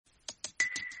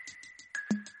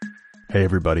Hey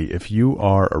everybody, if you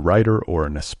are a writer or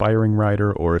an aspiring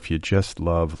writer, or if you just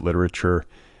love literature,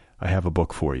 I have a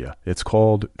book for you. It's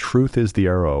called Truth is the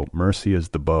Arrow, Mercy is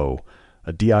the Bow,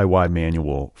 a DIY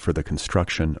manual for the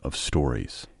construction of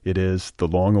stories. It is the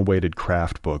long-awaited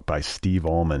craft book by Steve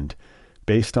Almond,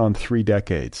 based on 3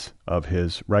 decades of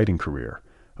his writing career,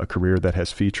 a career that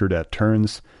has featured at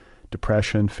turns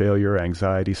depression, failure,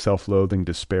 anxiety, self-loathing,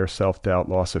 despair, self-doubt,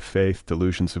 loss of faith,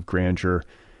 delusions of grandeur,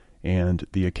 and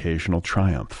the occasional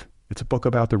triumph. It's a book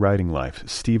about the writing life.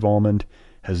 Steve Almond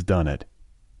has done it.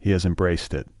 He has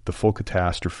embraced it, the full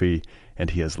catastrophe, and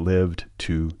he has lived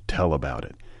to tell about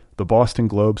it. The Boston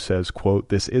Globe says, quote,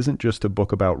 "This isn't just a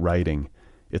book about writing,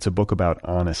 it's a book about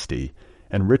honesty."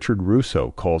 And Richard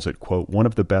Russo calls it, quote, "one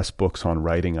of the best books on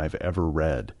writing I've ever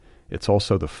read. It's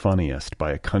also the funniest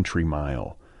by a country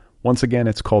mile." Once again,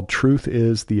 it's called Truth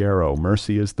is the Arrow,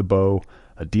 Mercy is the Bow,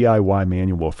 a DIY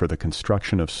manual for the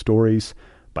construction of stories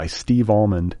by Steve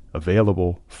Almond,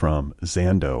 available from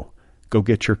Zando. Go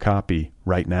get your copy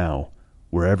right now,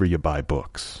 wherever you buy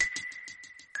books.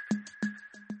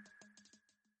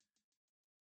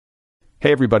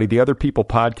 Hey everybody, The Other People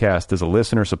Podcast is a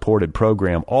listener-supported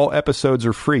program. All episodes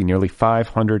are free, nearly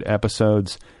 500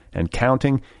 episodes and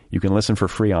counting. You can listen for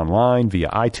free online via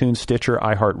iTunes, Stitcher,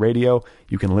 iHeartRadio.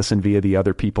 You can listen via the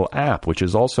Other People app, which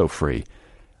is also free.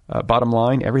 Bottom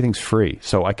line, everything's free.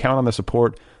 So I count on the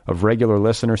support of regular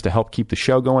listeners to help keep the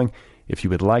show going. If you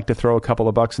would like to throw a couple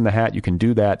of bucks in the hat, you can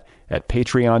do that at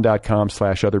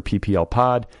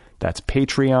patreon.com/otherpplpod. That's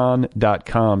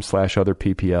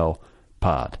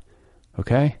patreon.com/otherpplpod.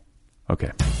 Okay?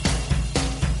 Okay.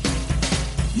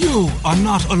 You are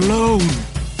not alone.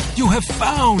 You have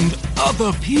found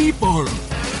other people.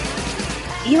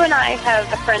 You and I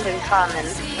have a friend in common.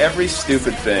 Every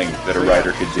stupid thing that a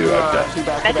writer could do, I've done.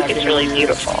 I think it's really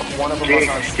beautiful.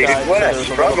 Gee, what a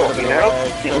struggle, you know?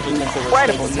 It was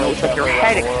incredible. You know, it's like your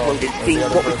head exploded seeing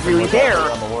what was really there.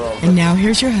 And now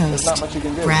here's your host,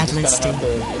 Brad Listy.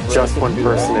 Just one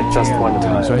person at just one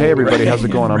time. So hey everybody, how's it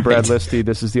going? I'm Brad Listy.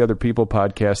 This is the Other People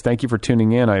Podcast. Thank you for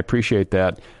tuning in. I appreciate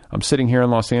that. I'm sitting here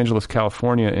in Los Angeles,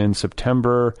 California in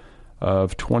September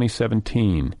of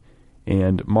 2017.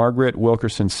 And Margaret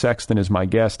Wilkerson Sexton is my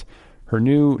guest. Her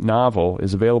new novel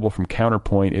is available from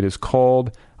Counterpoint. It is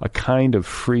called A Kind of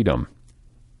Freedom.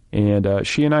 And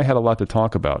she and I had a lot to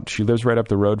talk about. She lives right up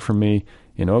the road from me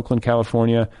in Oakland,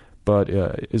 California, but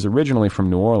is originally from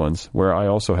New Orleans, where I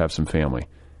also have some family.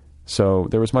 So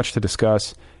there was much to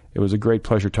discuss. It was a great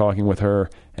pleasure talking with her,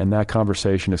 and that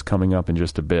conversation is coming up in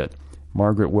just a bit.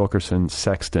 Margaret Wilkerson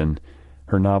Sexton,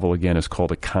 her novel again is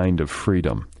called A Kind of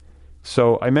Freedom.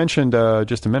 So I mentioned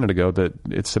just a minute ago that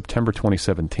it's September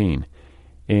 2017,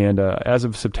 and as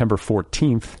of September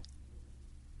 14th,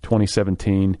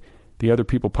 2017, the Other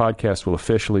People Podcast will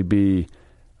officially be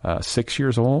 6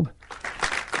 years old.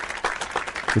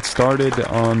 It started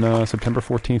on September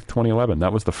 14th, 2011.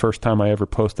 That was the first time I ever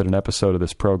posted an episode of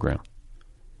this program.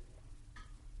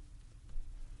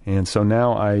 And so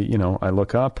now I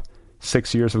look up.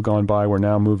 6 years have gone by. We're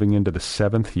now moving into the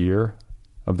 7th year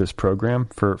of this program.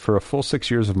 For a full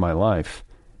 6 years of my life,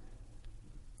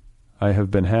 I have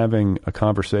been having a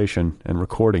conversation and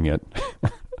recording it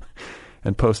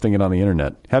and posting it on the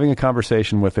internet. Having a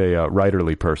conversation with a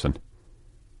writerly person,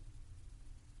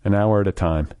 an hour at a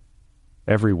time,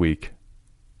 every week,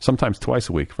 sometimes twice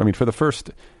a week. I mean, for the first,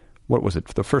 for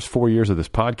the first 4 years of this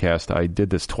podcast, I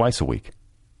did this twice a week.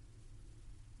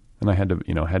 And I had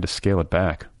to scale it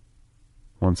back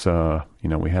once,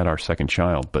 we had our second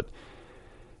child. But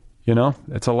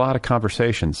it's a lot of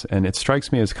conversations, and it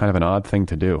strikes me as kind of an odd thing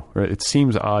to do. It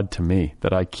seems odd to me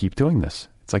that I keep doing this.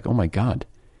 It's like, oh my God,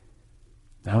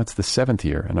 now it's the 7th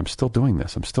year, and I'm still doing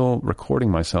this. I'm still recording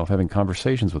myself having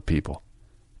conversations with people,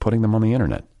 putting them on the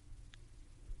internet.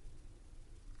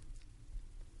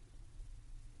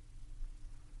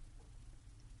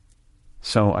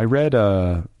 So I read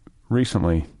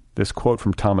recently this quote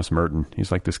from Thomas Merton.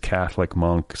 He's like this Catholic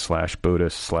monk /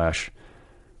 Buddhist /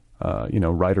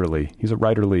 writerly. He's a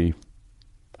writerly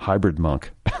hybrid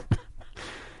monk.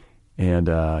 And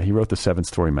he wrote The Seven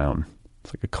Story Mountain.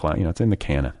 It's like a clown, it's in the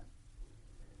canon.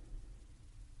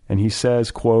 And he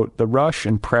says, quote, "The rush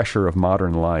and pressure of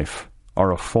modern life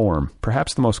are a form,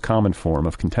 perhaps the most common form,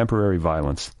 of contemporary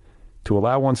violence. To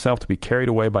allow oneself to be carried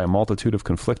away by a multitude of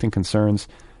conflicting concerns,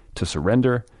 to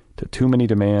surrender to too many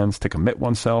demands, to commit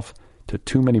oneself to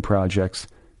too many projects,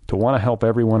 to want to help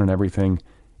everyone and everything,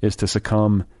 is to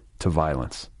succumb to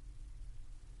violence."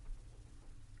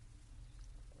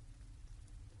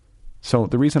 So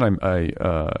the reason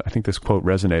I think this quote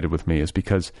resonated with me is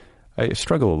because I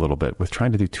struggle a little bit with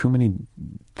trying to do too many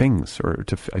things, or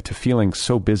to feeling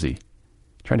so busy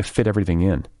trying to fit everything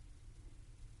in.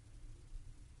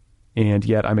 And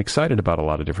yet I'm excited about a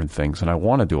lot of different things, and I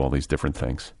want to do all these different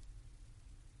things.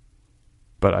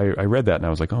 But I read that and I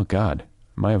was like, oh God,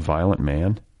 am I a violent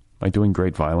man? Am I doing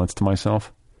great violence to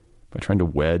myself by trying to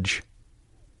wedge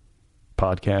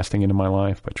podcasting into my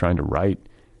life, by trying to write,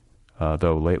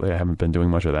 though lately I haven't been doing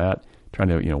much of that, trying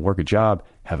to, work a job,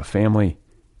 have a family,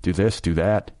 do this, do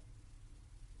that.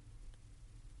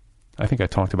 I think I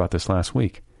talked about this last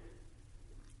week.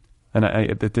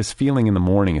 And this feeling in the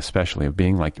morning, especially, of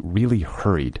being like really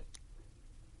hurried,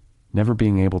 never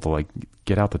being able to like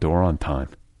get out the door on time.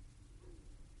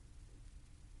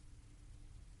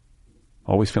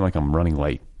 Always feel like I'm running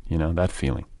late, that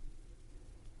feeling.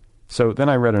 So then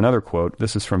I read another quote.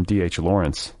 This is from D.H.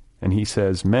 Lawrence. And he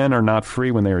says, men are not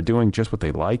free when they are doing just what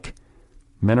they like.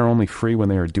 Men are only free when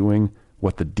they are doing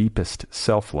what the deepest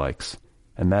self likes.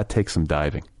 And that takes some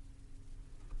diving.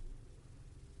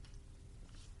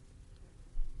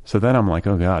 So then I'm like,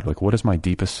 oh God, like what is my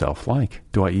deepest self like?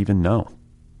 Do I even know?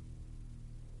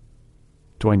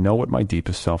 Do I know what my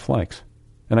deepest self likes?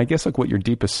 And I guess like what your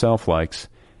deepest self likes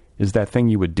is that thing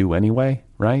you would do anyway,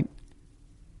 right?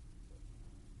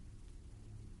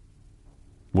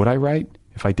 Would I write?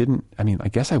 If I didn't, I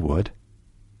guess I would.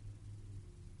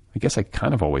 I guess I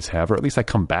kind of always have, or at least I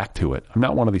come back to it. I'm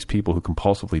not one of these people who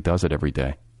compulsively does it every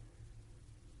day.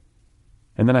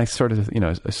 And then I sort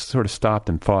of stopped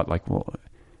and thought like, well,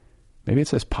 maybe it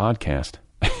says podcast.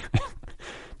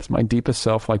 Does my deepest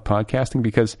self like podcasting?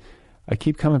 Because I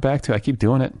keep coming back to it. I keep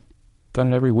doing it.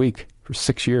 Done it every week for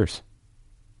 6 years.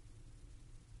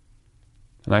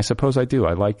 And I suppose I do.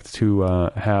 I like to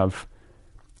have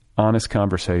honest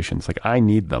conversations. Like I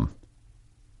need them.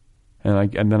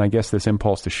 And then I guess this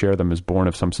impulse to share them is born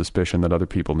of some suspicion that other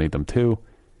people need them too.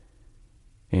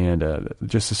 And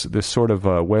just this sort of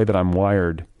way that I'm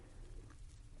wired,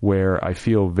 where I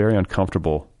feel very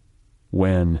uncomfortable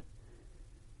when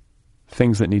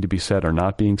things that need to be said are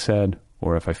not being said,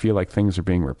 or if I feel like things are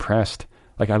being repressed.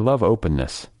 Like I love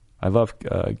openness. I love,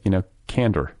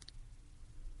 candor.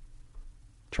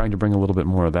 Trying to bring a little bit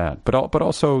more of that, but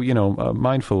also,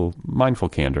 mindful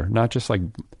candor, not just like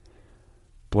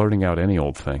blurting out any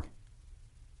old thing.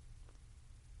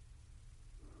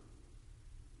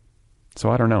 So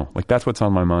I don't know. Like that's what's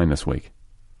on my mind this week.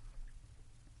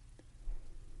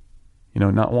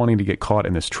 Not wanting to get caught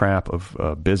in this trap of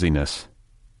busyness,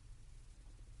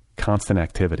 constant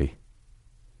activity,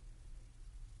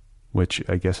 which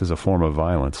I guess is a form of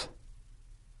violence.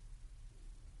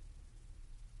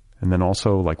 And then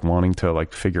also like wanting to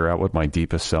like figure out what my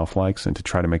deepest self likes and to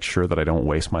try to make sure that I don't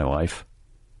waste my life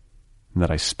and that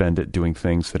I spend it doing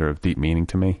things that are of deep meaning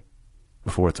to me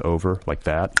before it's over, like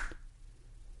that.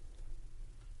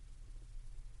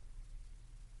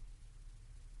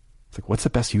 It's like, what's the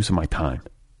best use of my time?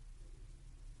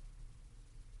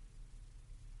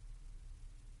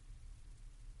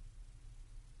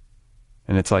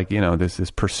 And it's like,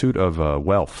 this pursuit of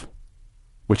wealth,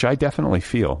 which I definitely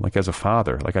feel like as a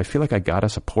father. Like I feel like I got to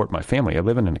support my family. I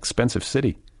live in an expensive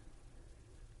city.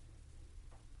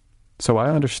 So I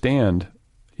understand,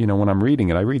 when I'm reading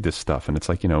it, I read this stuff and it's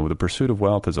like, the pursuit of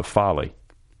wealth is a folly.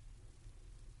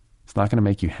 It's not going to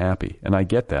make you happy. And I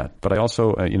get that. But I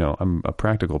also, I'm a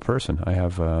practical person. I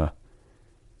have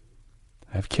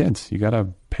kids. You got to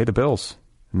pay the bills.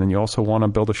 And then you also want to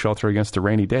build a shelter against a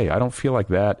rainy day. I don't feel like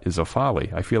that is a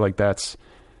folly. I feel like that's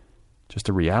just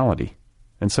a reality.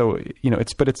 And so,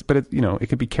 it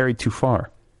could be carried too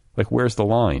far. Like, where's the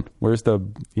line? Where's the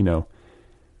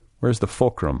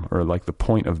fulcrum, or like the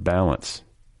point of balance?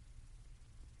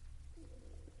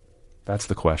 That's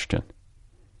the question.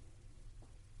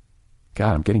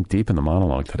 God, I'm getting deep in the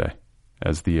monologue today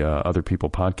as the Other People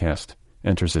podcast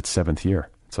enters its 7th year.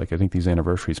 It's like I think these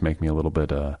anniversaries make me a little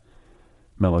bit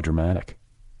melodramatic.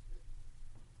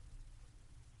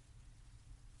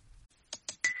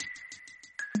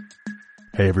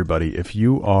 Hey everybody, if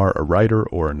you are a writer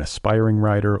or an aspiring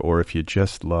writer, or if you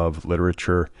just love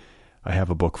literature, I have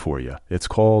a book for you. It's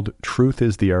called Truth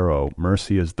is the Arrow,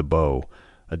 Mercy is the Bow,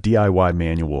 a DIY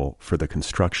manual for the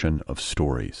construction of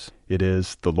stories. It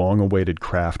is the long-awaited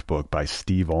craft book by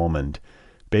Steve Almond,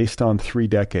 based on 3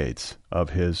 decades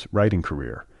of his writing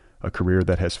career, a career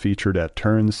that has featured at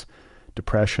turns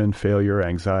depression, failure,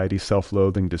 anxiety,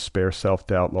 self-loathing, despair,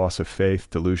 self-doubt, loss of faith,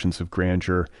 delusions of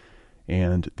grandeur,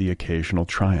 and the occasional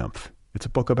triumph. It's a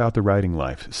book about the writing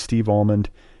life. Steve Almond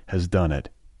has done it.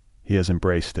 He has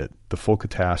embraced it, the full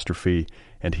catastrophe,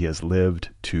 and he has lived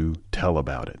to tell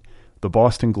about it. The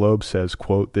Boston Globe says,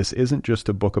 quote, "This isn't just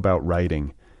a book about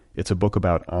writing, it's a book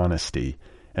about honesty."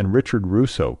 And Richard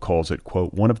Russo calls it,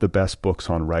 quote, "one of the best books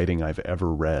on writing I've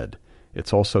ever read."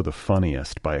 It's also the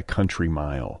funniest by a country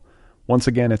mile. Once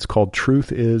again, it's called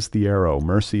Truth is the Arrow,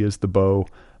 Mercy is the Bow,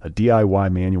 a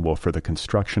DIY manual for the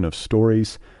construction of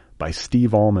stories by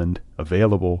Steve Almond,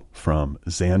 available from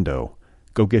Zando.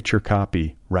 Go get your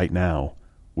copy right now,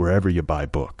 wherever you buy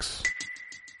books.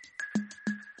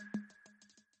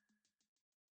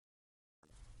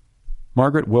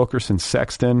 Margaret Wilkerson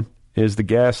Sexton is the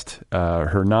guest.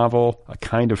 Her novel, A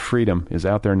Kind of Freedom, is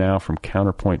out there now from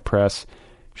Counterpoint Press.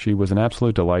 She was an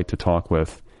absolute delight to talk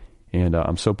with, and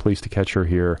I'm so pleased to catch her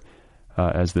here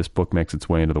as this book makes its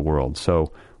way into the world.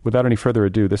 So, without any further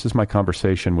ado, this is my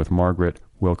conversation with Margaret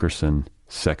Wilkerson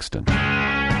Sexton.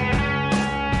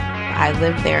 I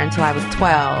lived there until I was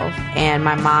 12, and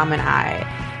my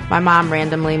mom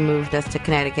randomly moved us to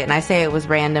Connecticut. And I say it was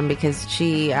random because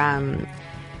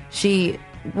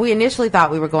we initially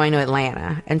thought we were going to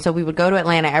Atlanta. And so we would go to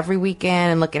Atlanta every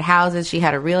weekend and look at houses. She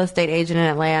had a real estate agent in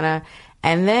Atlanta.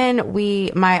 And then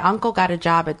my uncle got a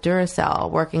job at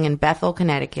Duracell working in Bethel,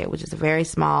 Connecticut, which is a very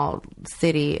small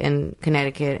city in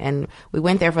Connecticut. And we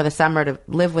went there for the summer to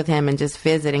live with him and just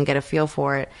visit and get a feel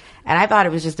for it. And I thought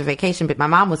it was just a vacation, but my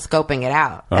mom was scoping it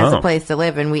out as a place to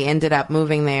live. And we ended up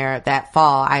moving there that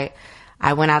fall. I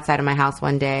went outside of my house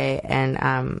one day,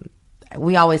 and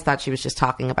we always thought she was just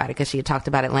talking about it because she had talked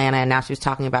about Atlanta, and now she was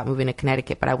talking about moving to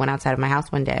Connecticut. But I went outside of my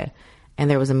house one day, and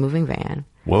there was a moving van.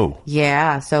 Whoa!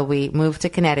 Yeah, so we moved to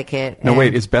Connecticut. No,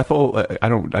 wait, is Bethel? I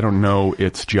don't know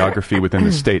its geography within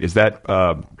the state. Is that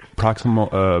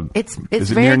proximal? It's is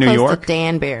it very near New close York? to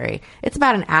Danbury. It's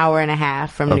about an hour and a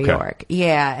half from New York.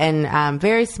 Yeah, and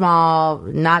very small,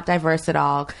 not diverse at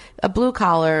all. A blue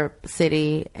collar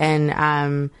city,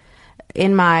 and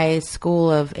in my school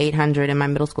of 800, in my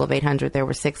middle school of 800, there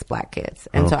were 6 black kids.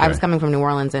 And so I was coming from New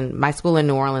Orleans, and my school in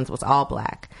New Orleans was all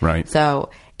black. Right.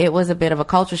 So it was a bit of a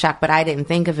culture shock, but I didn't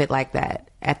think of it like that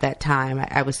at that time.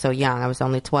 I was so young. I was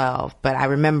only 12. But I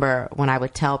remember when I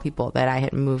would tell people that I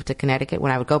had moved to Connecticut,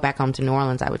 when I would go back home to New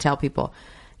Orleans, I would tell people,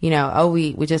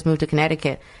 we just moved to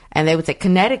Connecticut. And they would say,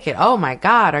 Connecticut? Oh my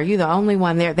God, are you the only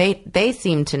one there? They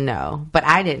seemed to know, but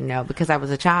I didn't know because I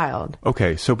was a child.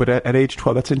 Okay, so but at age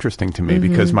 12, that's interesting to me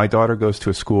because my daughter goes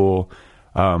to a school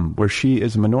where she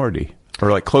is a minority,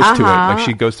 or like close to it. Like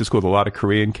she goes to school with a lot of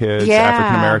Korean kids,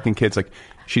 African American kids. Like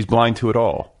she's blind to it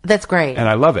all. That's great, and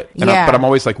I love it. And but I'm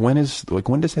always like, when does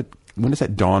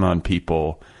that dawn on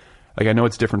people? Like I know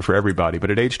it's different for everybody,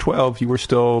 but at age 12, you were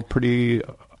still pretty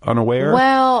unaware.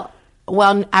 Well,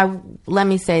 let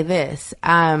me say this.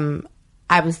 I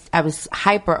was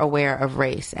hyper aware of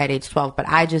race at age 12, but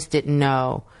I just didn't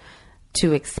know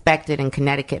to expect it in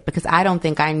Connecticut because I don't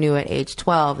think I knew at age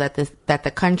 12 that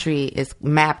the country is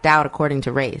mapped out according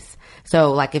to race.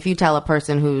 So like if you tell a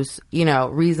person who's,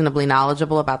 reasonably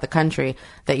knowledgeable about the country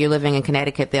that you're living in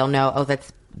Connecticut, they'll know,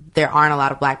 there aren't a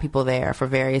lot of black people there for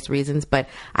various reasons, but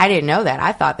I didn't know that.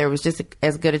 I thought there was just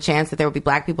as good a chance that there would be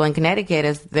black people in Connecticut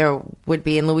as there would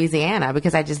be in Louisiana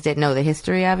because I just didn't know the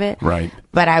history of it. Right.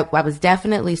 But I was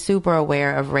definitely super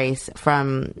aware of race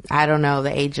from,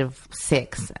 the age of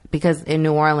 6 because in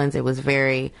New Orleans it was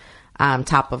very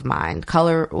top of mind.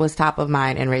 Color was top of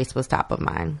mind and race was top of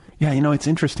mind. Yeah, it's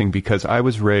interesting because I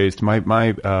was raised,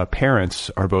 my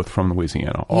parents are both from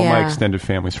Louisiana. All my extended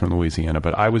family's from Louisiana,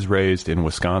 but I was raised in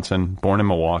Wisconsin, born in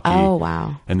Milwaukee. Oh,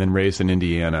 wow. And then raised in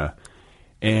Indiana.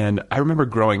 And I remember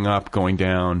growing up, going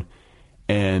down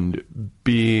and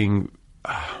being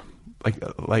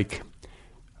like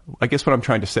I guess what I'm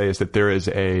trying to say is that there is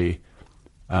is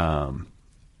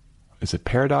it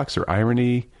paradox or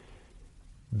irony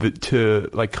to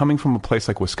like coming from a place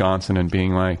like Wisconsin and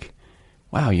being like,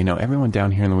 wow, everyone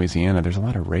down here in Louisiana, there's a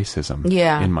lot of racism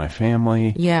in my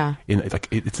family. Yeah.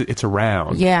 It's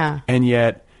around. Yeah. And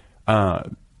yet,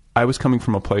 I was coming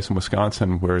from a place in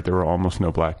Wisconsin where there were almost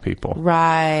no black people.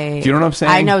 Right. Do you know what I'm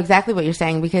saying? I know exactly what you're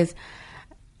saying because,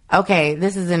 okay,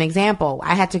 this is an example.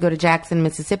 I had to go to Jackson,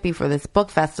 Mississippi for this book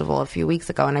festival a few weeks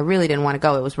ago, and I really didn't want to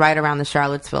go. It was right around the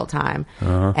Charlottesville time,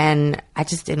 and I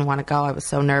just didn't want to go. I was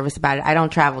so nervous about it. I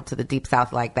don't travel to the Deep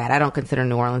South like that. I don't consider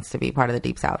New Orleans to be part of the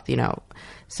Deep South,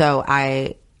 So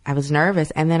I was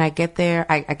nervous, and then I get there.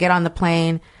 I get on the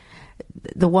plane.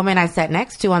 The woman I sat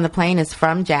next to on the plane is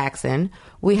from Jackson.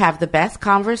 We have the best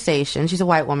conversation. She's a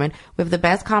white woman. We have the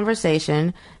best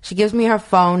conversation. She gives me her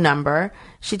phone number.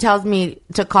 She tells me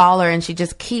to call her, and she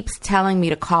just keeps telling me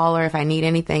to call her if I need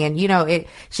anything. And,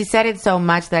 she said it so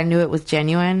much that I knew it was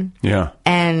genuine. Yeah.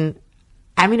 And,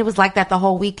 it was like that the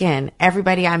whole weekend.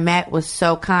 Everybody I met was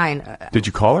so kind. Did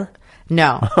you call her?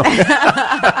 No.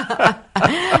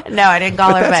 No, I didn't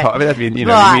call her. That's But hard. I mean,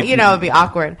 it'd be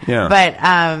awkward. Yeah.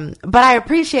 But I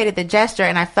appreciated the gesture,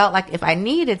 and I felt like if I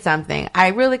needed something, I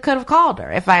really could have called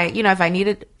her. If I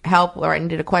needed help or I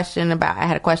had a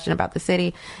question about the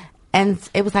city. And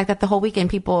it was like that the whole weekend.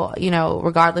 People,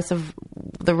 regardless of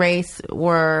the race,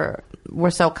 were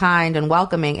so kind and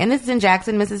welcoming. And this is in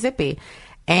Jackson, Mississippi.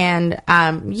 And,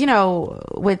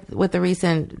 with the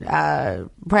recent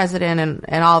president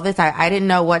and all this, I didn't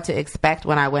know what to expect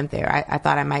when I went there. I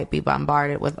thought I might be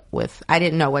bombarded with I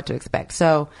didn't know what to expect.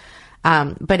 So,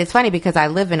 but it's funny because I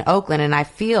live in Oakland and I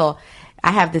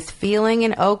have this feeling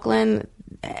in Oakland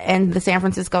and the San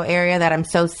Francisco area that I'm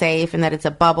so safe and that it's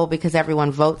a bubble because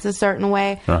everyone votes a certain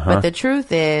way. But the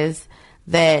truth is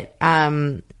that,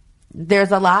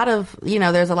 there's a lot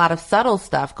of subtle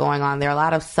stuff going on. There are a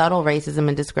lot of subtle racism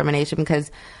and discrimination because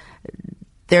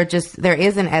there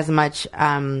isn't as much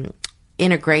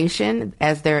integration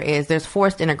as there is. There's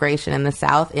forced integration in the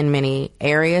South in many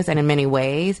areas and in many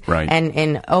ways. Right. And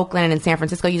in Oakland and in San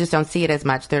Francisco, you just don't see it as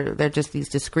much. They're just these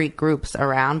discrete groups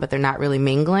around, but they're not really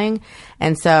mingling.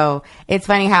 And so it's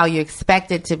funny how you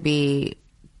expect it to be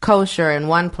kosher in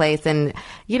one place and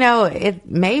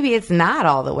maybe it's not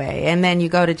all the way, and then you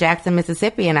go to Jackson,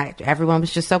 Mississippi, and everyone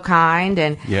was just so kind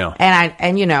and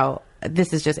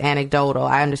this is just anecdotal.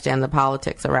 I understand the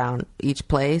politics around each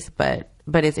place, but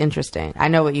it's interesting. I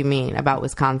know what you mean about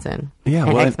Wisconsin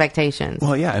and expectations.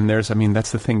 And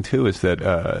that's the thing too, is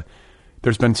that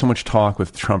there's been so much talk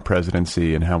with Trump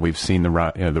presidency and how we've seen the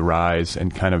rise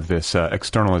and kind of this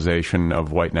externalization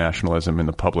of white nationalism in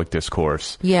the public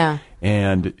discourse. Yeah.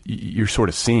 And you're sort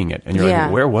of seeing it. And you're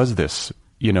like, where was this?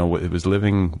 It was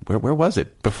living, where was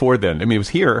it before then? I mean, it was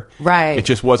here. Right. It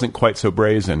just wasn't quite so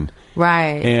brazen.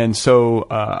 Right. And so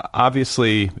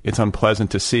obviously it's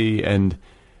unpleasant to see. And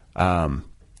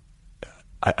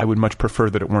I would much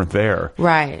prefer that it weren't there.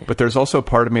 Right. But there's also a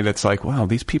part of me that's like, wow,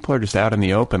 these people are just out in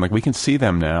the open. Like, we can see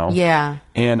them now. Yeah.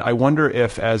 And I wonder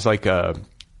if, as like a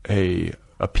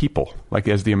people, like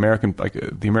as the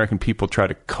American people try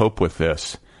to cope with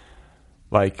this,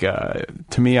 like to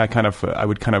me, I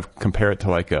would kind of compare it to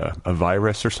like a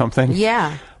virus or something.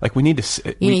 Yeah. Like we need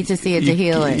to. You need to see it to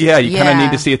heal it. Yeah, you kind of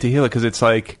need to see it to heal it, because it's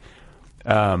like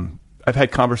I've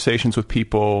had conversations with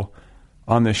people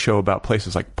on this show about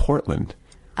places like Portland.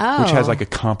 Oh. Which has like a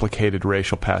complicated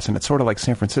racial past, and it's sort of like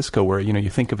San Francisco, where you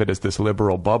think of it as this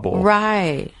liberal bubble,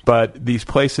 right? But these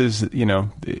places,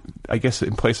 I guess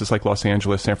in places like Los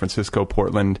Angeles, San Francisco,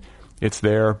 Portland, it's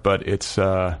there, but it's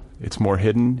more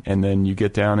hidden. And then you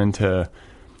get down into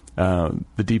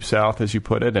the deep South, as you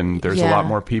put it, and there's a lot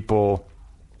more people.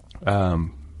 I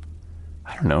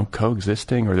don't know,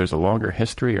 coexisting, or there's a longer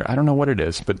history, or I don't know what it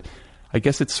is, but I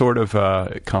guess it's sort of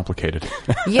complicated.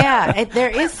 Yeah, there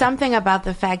is something about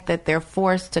the fact that they're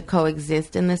forced to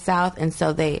coexist in the South, and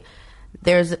so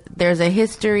there's a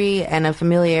history and a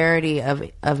familiarity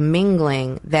of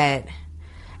mingling that,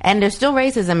 and there's still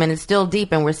racism and it's still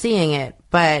deep and we're seeing it,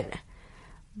 but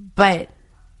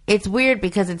it's weird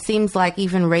because it seems like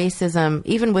even with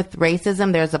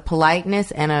racism, there's a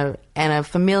politeness and a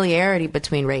familiarity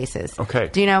between races. Okay.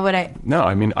 Do you know what I? No,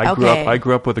 I mean, I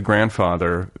grew up with a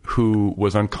grandfather who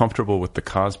was uncomfortable with the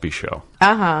Cosby Show.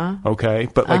 Okay,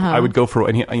 but like I would go for,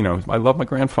 and I love my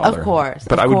grandfather, of course,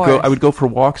 but I would go for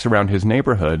walks around his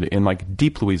neighborhood in like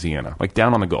deep Louisiana, like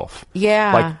down on the Gulf.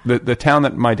 Yeah, like the town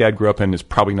that my dad grew up in is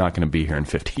probably not going to be here in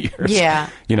 50 years. Yeah,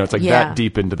 it's like that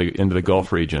deep into the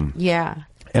Gulf region. Yeah.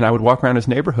 And I would walk around his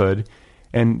neighborhood,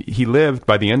 and he lived,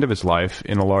 by the end of his life,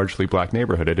 in a largely black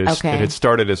neighborhood. It had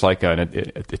started as like an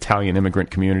Italian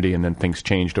immigrant community, and then things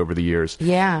changed over the years.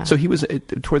 Yeah. So he was,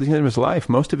 toward the end of his life,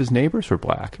 most of his neighbors were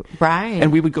black. Right.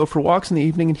 And we would go for walks in the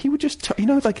evening, and he would just,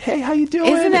 like, hey, how you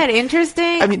doing? Isn't that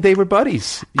interesting? I mean, they were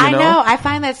buddies. I know. I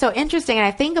find that so interesting, and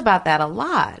I think about that a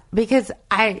lot, because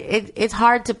it's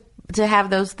hard to have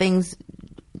those things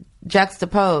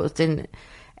juxtaposed and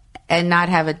not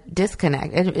have a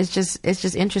disconnect. It's just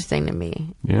interesting to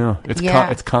me. Yeah,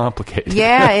 it's complicated.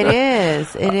 Yeah, it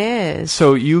is. It is.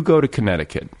 So you go to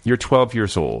Connecticut. You're 12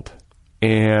 years old,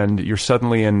 and you're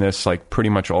suddenly in this like pretty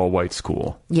much all white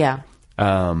school. Yeah.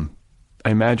 I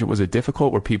imagine, was it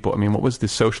difficult? What was the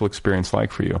social experience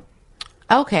like for you?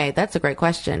 Okay, that's a great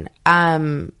question.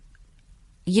 I'll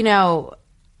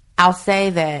say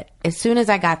that as soon as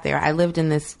I got there, I lived in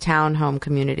this townhome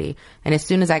community, and as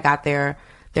soon as I got there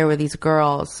were these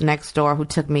girls next door who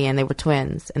took me in. They were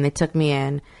twins, and they took me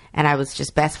in, and I was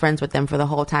just best friends with them for the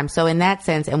whole time. So in that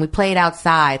sense, and we played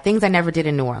outside, things I never did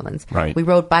in New Orleans. Right. We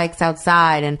rode bikes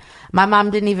outside, and my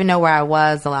mom didn't even know where I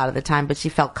was a lot of the time, but she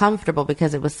felt comfortable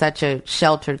because it was such a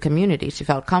sheltered community. She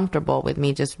felt comfortable with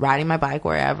me just riding my bike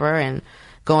wherever and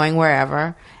going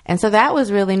wherever. And so that was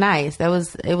really nice.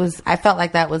 I felt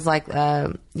like that was like,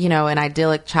 an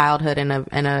idyllic childhood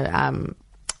and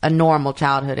a normal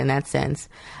childhood in that sense.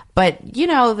 But,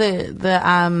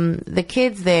 the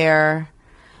kids there,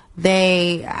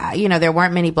 they, there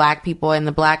weren't many black people, and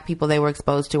the black people they were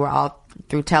exposed to were all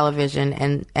through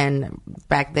television. And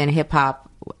back then hip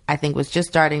hop, I think, was just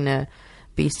starting to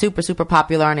be super, super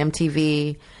popular on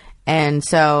MTV. And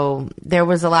so there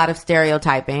was a lot of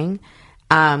stereotyping.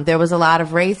 There was a lot of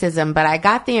racism, but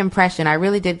I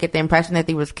really did get the impression that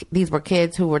these were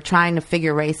kids who were trying to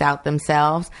figure race out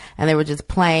themselves, and they were just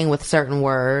playing with certain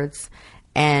words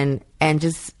and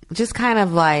just kind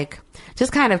of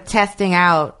testing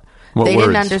out. What they words?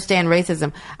 didn't understand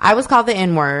racism. I was called the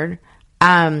N-word.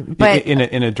 But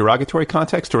in a derogatory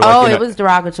context, or like it was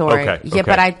derogatory. Okay, yeah,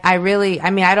 but I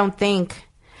don't think,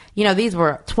 these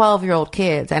were 12-year-old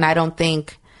kids, and I don't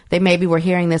think they maybe were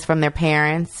hearing this from their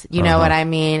parents. You know what I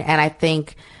mean? And I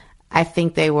think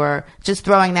they were just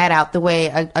throwing that out the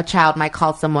way a child might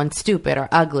call someone stupid or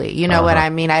ugly. You know what I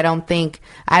mean? I don't think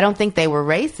they were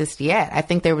racist yet. I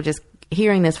think they were just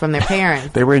hearing this from their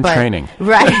parents. They were in training.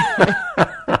 Right.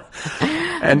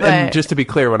 And just to be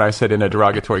clear, when I said in a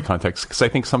derogatory context, because I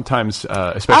think sometimes,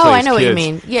 especially as I know kids, what you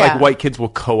mean. Yeah. like white kids will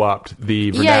co-opt the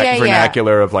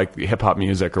vernacular of like hip hop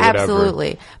music or whatever.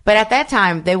 Absolutely. But at that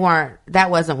time, that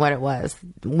wasn't what it was.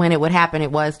 When it would happen,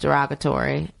 it was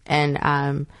derogatory.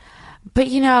 And, but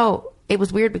it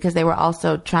was weird because they were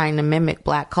also trying to mimic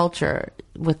black culture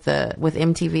with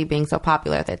MTV being so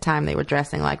popular at that time. They were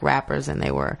dressing like rappers, and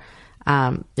they were,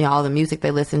 all the music they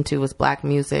listened to was black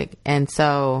music. And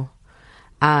so,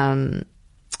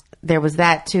 there was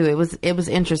that too. It was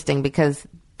interesting because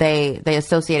they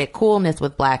associated coolness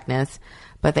with blackness,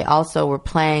 but they also were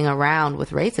playing around with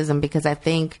racism, because I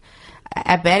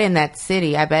bet in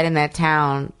that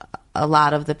town, a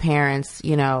lot of the parents,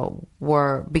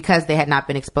 were, because they had not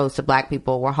been exposed to black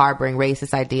people, were harboring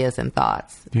racist ideas and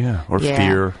thoughts. Yeah. Or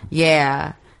fear.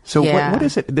 Yeah. So what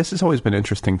is it? This has always been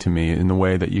interesting to me in the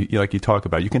way that you talk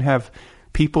about. You can have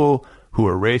people who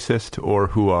are racist or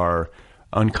who are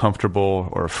uncomfortable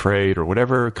or afraid or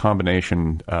whatever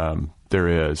combination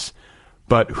there is,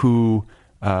 but who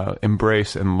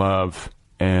embrace and love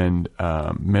and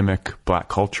mimic black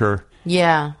culture.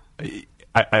 Yeah.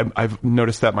 I've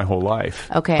noticed that my whole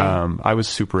life. Okay. I was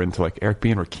super into like Eric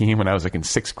B. and Rakim when I was like in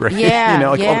 6th grade.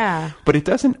 Yeah. But it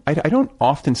doesn't. I don't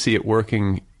often see it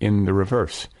working in the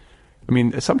reverse. I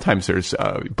mean, sometimes there's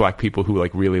black people who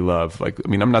like really love, like, I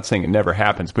mean, I'm not saying it never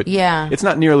happens, but it's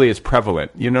not nearly as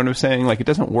prevalent. You know what I'm saying? Like, it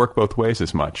doesn't work both ways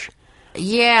as much.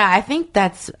 Yeah, I think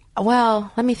let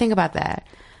me think about that.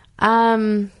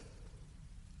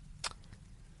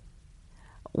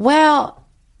 Well,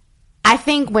 I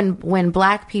think when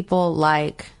black people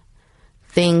like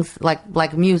things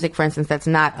like music, for instance, that's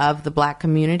not of the black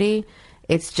community,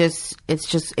 it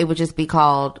would just be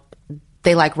called,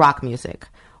 they like rock music,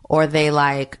 or they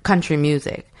like country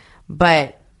music.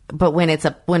 But when it's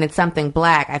something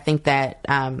black, I think that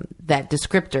that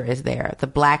descriptor is there, the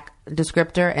black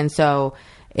descriptor, and so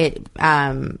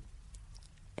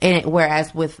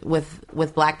whereas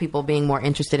with black people being more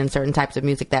interested in certain types of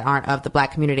music that aren't of the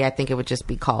black community, I think it would just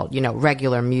be called,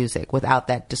 regular music without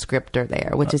that descriptor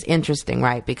there, which is interesting,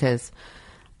 right? Because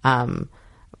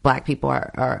black people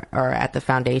are at the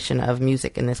foundation of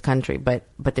music in this country, but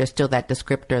there's still that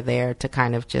descriptor there to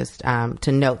kind of just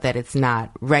to note that it's not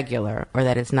regular, or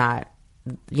that it's not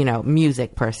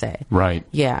music per se. Right.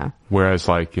 Yeah. Whereas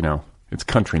it's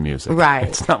country music. Right.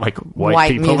 It's not like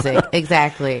white people. music.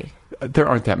 Exactly. There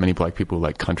aren't that many black people who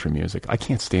like country music. I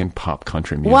can't stand pop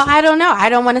country music. Well, I don't know. I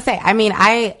don't want to say. I mean,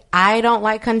 I don't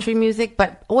like country music,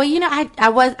 but I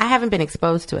haven't been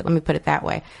exposed to it. Let me put it that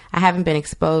way. I haven't been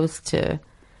exposed to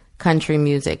country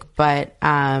music, but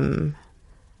I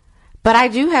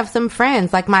do have some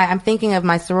friends. Like I'm thinking of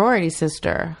my sorority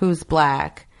sister who's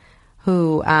black,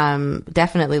 who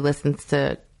definitely listens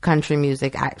to country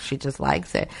music. She just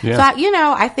likes it. Yeah. So I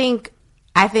think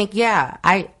I think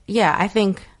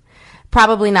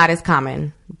probably not as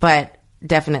common, but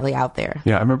definitely out there.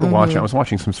 Yeah, I remember I was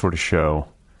watching some sort of show.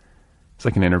 It's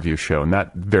like an interview show, and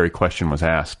that very question was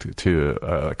asked to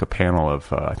like a panel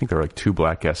of I think there were like 2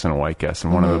 black guests and a white guest,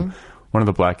 and one of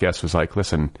the black guests was like,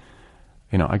 "Listen,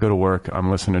 I go to work, I'm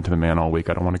listening to the man all week.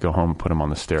 I don't want to go home and put him on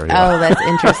the stereo." Oh, that's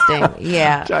interesting.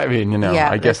 Yeah. I mean,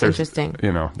 I guess there's interesting.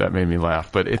 That made me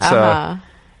laugh, but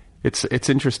it's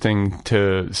interesting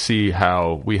to see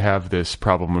how we have this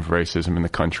problem of racism in the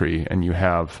country, and you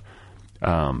have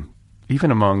even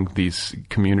among these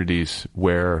communities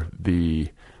where the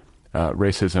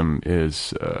racism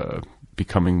is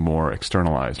becoming more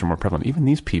externalized or more prevalent. Even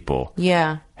these people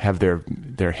have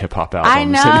their hip hop albums. I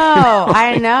know,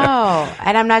 I know.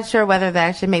 And I'm not sure whether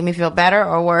that should make me feel better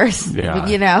or worse. Yeah.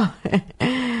 You know.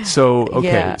 So,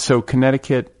 okay. So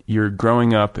Connecticut, you're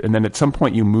growing up, and then at some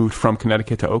point you moved from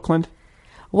Connecticut to Oakland?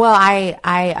 Well,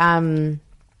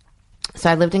 so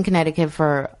I lived in Connecticut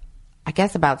for, I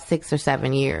guess, about 6 or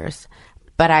 7 years.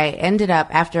 But I ended up,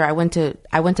 after I went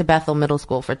to Bethel Middle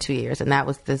School for 2 years, and that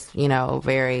was this,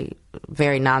 very,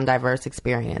 very non-diverse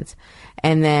experience.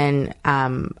 And then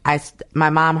my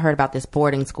mom heard about this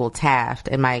boarding school, Taft,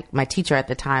 and my teacher at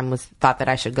the time thought that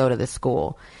I should go to this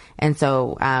school. And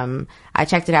so I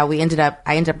checked it out. I ended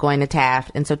up going to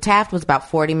Taft. And so Taft was about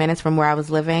 40 minutes from where I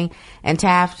was living. And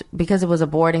Taft, because it was a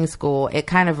boarding school, it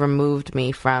kind of removed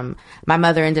me from, my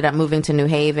mother ended up moving to New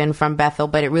Haven from Bethel,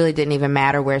 but it really didn't even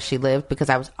matter where she lived because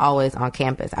I was always on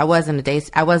campus. I wasn't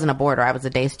a boarder. I was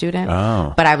a day student,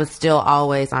 but I was still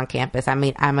always on campus. I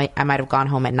mean, I might have gone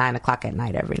home at 9:00 at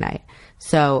night every night.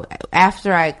 So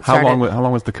after I started, how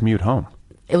long was the commute home?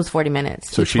 It was 40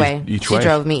 minutes so each way. She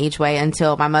drove me each way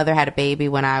until my mother had a baby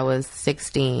when I was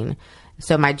 16.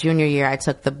 So my junior year, I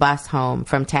took the bus home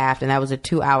from Taft, and that was a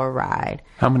 2-hour ride.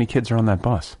 How many kids are on that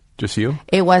bus? Just you?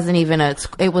 It wasn't even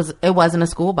it wasn't a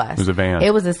school bus. It was a van.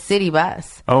 It was a city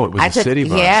bus. Oh, it was a city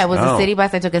bus. Yeah, it was a city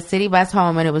bus. I took a city bus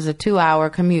home, and it was a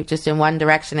 2-hour commute just in one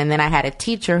direction. And then I had a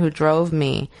teacher who drove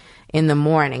me in the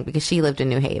morning because she lived in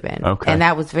New Haven. Okay. And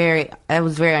that was very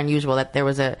unusual that there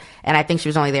was and I think she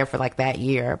was only there for like that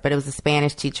year, but it was a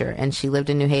Spanish teacher and she lived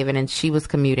in New Haven and she was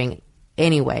commuting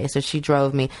anyway. So she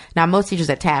drove me. Now most teachers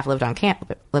at Taft lived on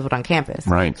campus.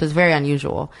 Right. So it's very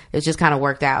unusual. It just kind of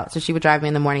worked out. So she would drive me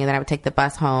in the morning and then I would take the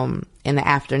bus home in the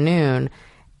afternoon.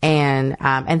 And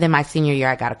then my senior year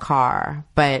I got a car,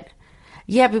 but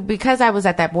yeah, because I was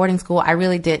at that boarding school, I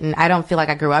don't feel like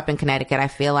I grew up in Connecticut. I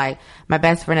feel like my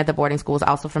best friend at the boarding school was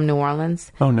also from New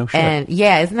Orleans. Oh, no shit. And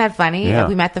yeah, isn't that funny? Yeah.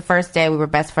 We met the first day. We were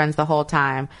best friends the whole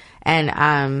time.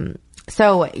 And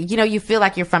so, you feel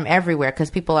like you're from everywhere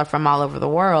because people are from all over the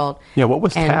world. Yeah, what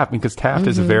was Taft? Because Taft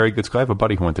is a very good school. I have a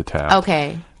buddy who went to Taft.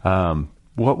 Okay.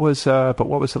 What was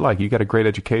it like? You got a great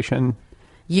education?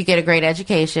 You get a great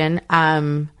education.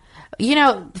 Funny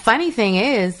thing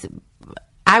is,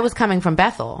 I was coming from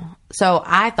Bethel, so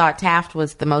I thought Taft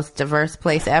was the most diverse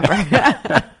place ever.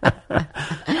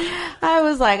 I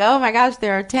was like, oh my gosh,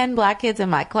 there are 10 black kids in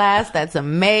my class. That's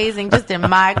amazing. Just in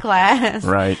my class.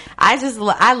 Right.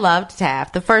 I loved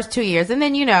Taft the first 2 years. And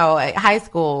then, high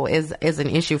school is an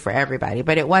issue for everybody,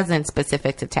 but it wasn't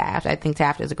specific to Taft. I think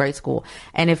Taft is a great school.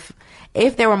 And if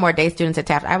there were more day students at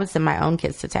Taft, I would send my own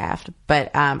kids to Taft,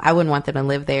 but I wouldn't want them to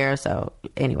live there. So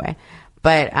anyway.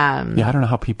 But yeah, I don't know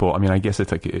how people. I mean, I guess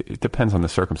it's like it depends on the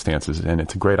circumstances, and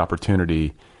it's a great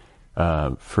opportunity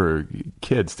for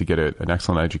kids to get an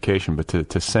excellent education. But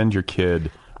to send your kid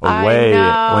away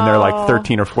when they're like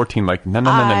 13 or 14, like no.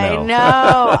 I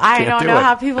know. I don't know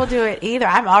how people do it either.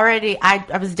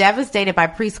 I was devastated by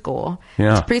preschool.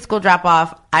 Yeah. Preschool drop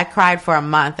off. I cried for a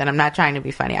month, and I'm not trying to be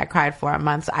funny. I cried for a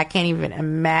month, so I can't even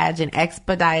imagine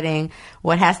expediting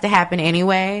what has to happen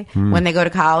anyway when they go to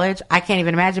college. I can't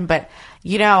even imagine. But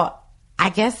I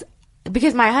guess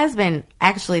because my husband,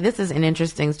 actually, this is an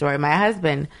interesting story. My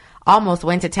husband almost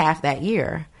went to Taft that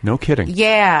year. No kidding.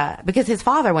 Yeah, because his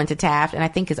father went to Taft, and I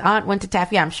think his aunt went to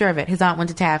Taft. Yeah, I'm sure of it. His aunt went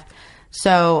to Taft.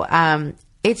 So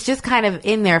it's just kind of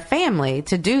in their family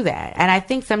to do that. And I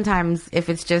think sometimes if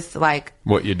it's just like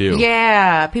what you do,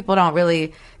 yeah, people don't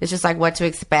really. It's just like what to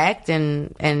expect.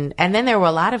 And then there were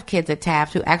a lot of kids at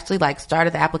Taft who actually like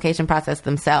started the application process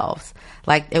themselves.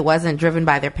 Like it wasn't driven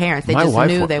by their parents. They just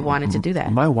knew they wanted to do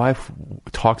that. My wife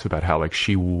talks about how like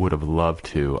she would have loved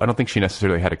to. I don't think she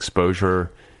necessarily had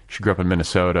exposure. She grew up in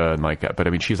Minnesota and but I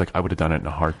mean, she's like, I would have done it in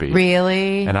a heartbeat.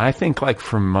 Really? And I think like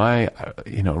from my,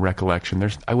 recollection,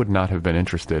 I would not have been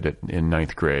interested in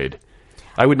ninth grade.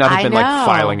 I would not have been like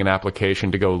filing an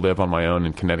application to go live on my own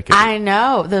in Connecticut. I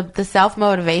know the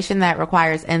self-motivation that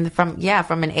requires, and from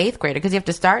an eighth grader, because you have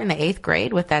to start in the eighth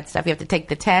grade with that stuff. You have to take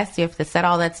the test. You have to set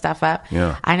all that stuff up.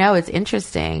 Yeah. I know it's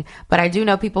interesting, but I do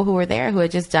know people who were there who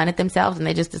had just done it themselves and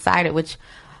they just decided, which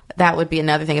that would be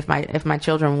another thing if my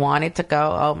children wanted to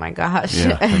go. Oh my gosh.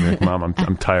 Yeah. I'm like, Mom,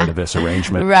 I'm tired of this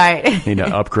arrangement. Right. Need to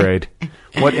upgrade.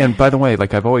 And by the way,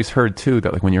 like I've always heard too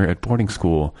that like when you're at boarding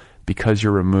school, because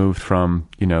you're removed from,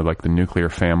 like the nuclear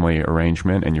family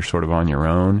arrangement and you're sort of on your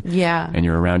own. Yeah. And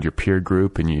you're around your peer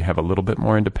group and you have a little bit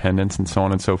more independence and so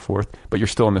on and so forth, but you're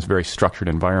still in this very structured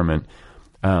environment.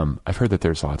 I've heard that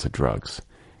there's lots of drugs,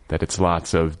 that it's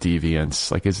lots of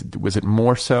deviance. Like, was it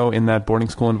more so in that boarding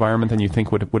school environment than you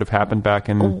think would have happened back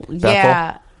in Bethel?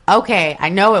 Yeah. Okay, I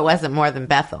know it wasn't more than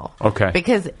Bethel. Okay.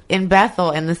 Because in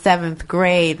Bethel, in the 7th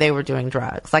grade, they were doing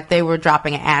drugs. Like, they were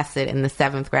dropping acid in the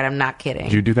 7th grade. I'm not kidding.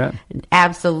 Did you do that?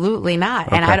 Absolutely not.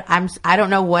 Okay. And I don't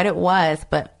know what it was,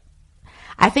 but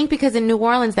I think because in New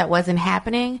Orleans that wasn't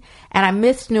happening, and I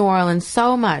missed New Orleans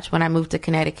so much when I moved to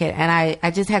Connecticut, and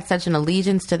I just had such an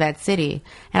allegiance to that city.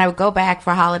 And I would go back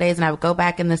for holidays, and I would go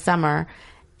back in the summer,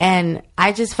 and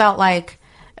I just felt like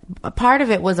a part of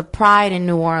it was a pride in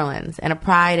New Orleans and a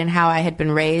pride in how I had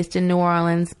been raised in New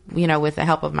Orleans, you know, with the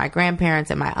help of my grandparents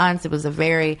and my aunts. It was a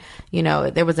very, you know,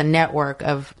 there was a network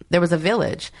there was a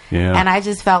village. Yeah. And I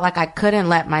just felt like I couldn't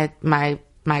let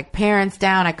my parents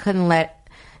down. I couldn't let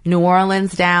New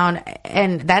Orleans down.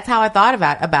 And that's how I thought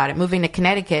about it, moving to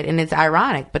Connecticut. And it's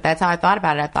ironic, but that's how I thought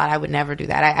about it. I thought I would never do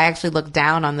that. I actually looked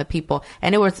down on the people,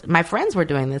 and my friends were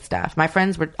doing this stuff. My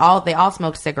friends they all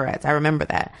smoked cigarettes. I remember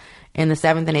that. In the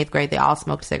 7th and 8th grade, they all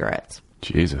smoked cigarettes.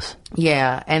 Jesus.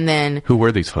 Yeah, and then... Who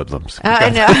were these hoodlums? I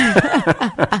know.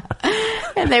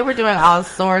 And they were doing all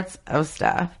sorts of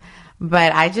stuff.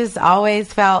 But I just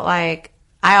always felt like...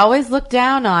 I always looked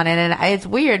down on it, and it's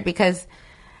weird because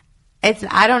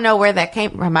I don't know where that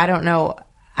came from. I don't know.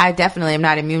 I definitely am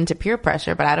not immune to peer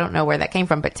pressure, but I don't know where that came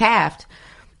from. But Taft...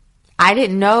 I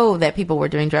didn't know that people were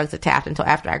doing drugs at Taft until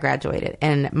after I graduated.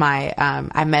 And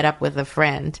I met up with a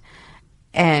friend...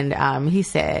 And he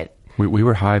said... We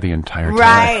were high the entire time.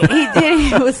 Right. He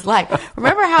did. He was like,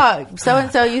 remember how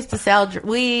so-and-so used to sell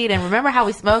weed? And remember how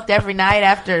we smoked every night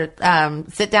after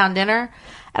sit-down dinner?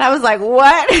 And I was like,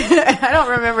 what? I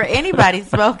don't remember anybody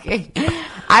smoking.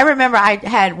 I remember I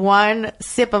had one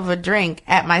sip of a drink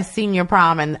at my senior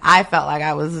prom, and I felt like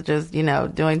I was just, you know,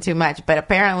 doing too much. But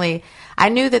apparently, I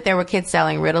knew that there were kids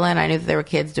selling Ritalin. I knew that there were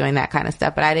kids doing that kind of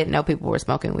stuff, but I didn't know people were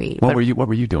smoking weed. What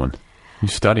were you doing? You're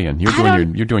studying.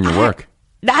 You're doing your work.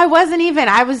 I wasn't even.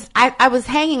 I was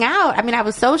hanging out. I mean, I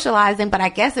was socializing, but I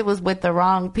guess it was with the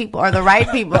wrong people or the right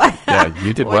people. Yeah,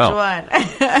 you did well.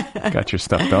 Which one? Got your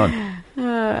stuff done.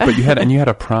 But you had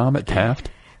a prom at Taft?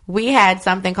 We had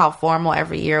something called formal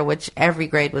every year, which every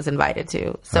grade was invited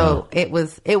to. So it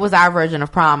was our version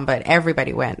of prom, but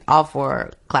everybody went. All 4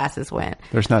 classes went.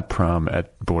 There's not prom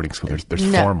at boarding school. There's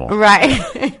no, formal.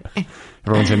 Right.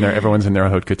 Everyone's in there. Everyone's in their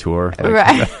haute couture.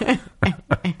 Right.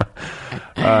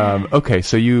 Okay,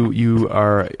 so you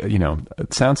are, you know,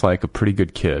 it sounds like a pretty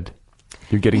good kid.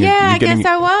 I guess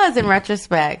I was in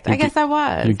retrospect. I guess I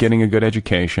was. You're getting a good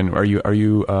education. Are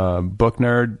you a book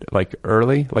nerd like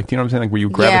early? Like, do you know what I'm saying? Like, were you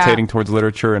gravitating towards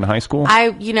literature in high school? I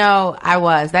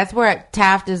was. That's where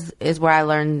Taft is where I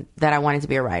learned that I wanted to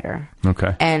be a writer.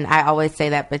 Okay. And I always say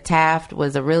that, but Taft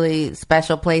was a really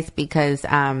special place because,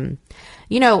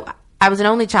 you know, I was an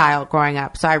only child growing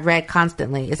up, so I read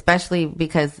constantly, especially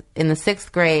because in the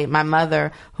 6th grade, my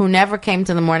mother, who never came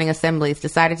to the morning assemblies,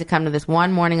 decided to come to this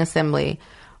one morning assembly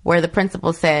where the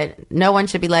principal said no one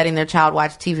should be letting their child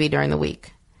watch TV during the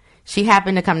week. She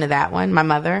happened to come to that one, my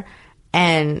mother,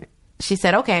 and she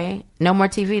said, okay, no more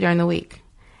TV during the week.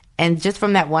 And just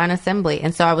from that one assembly.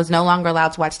 And so I was no longer allowed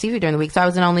to watch TV during the week. So I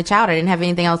was an only child. I didn't have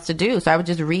anything else to do. So I would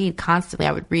just read constantly.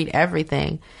 I would read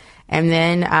everything. And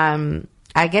then,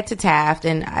 I get to Taft,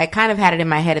 and I kind of had it in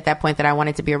my head at that point that I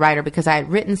wanted to be a writer because I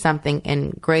had written something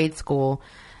in grade school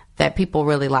that people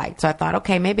really liked. So I thought,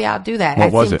 okay, maybe I'll do that.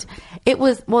 What was it? It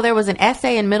was, well, there was an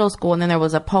essay in middle school, and then there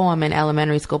was a poem in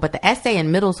elementary school. But the essay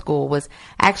in middle school was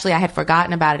actually, I had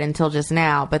forgotten about it until just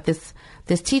now. But this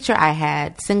teacher I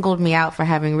had singled me out for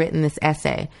having written this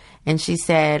essay. And she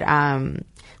said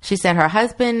her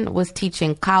husband was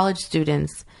teaching college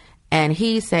students, and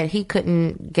he said he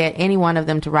couldn't get any one of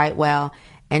them to write well.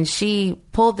 And she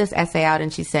pulled this essay out,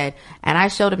 and she said, and I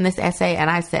showed him this essay, and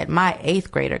I said, my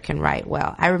 8th grader can write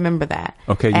well. I remember that.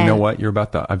 Okay, you know what?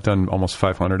 I've done almost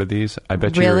 500 of these. I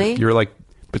bet you're like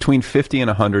between 50 and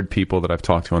 100 people that I've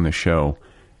talked to on this show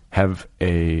have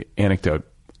a anecdote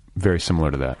very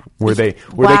similar to that, where they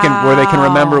can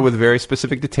remember with very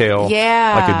specific detail, like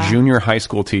a junior high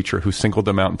school teacher who singled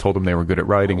them out and told them they were good at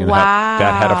writing, and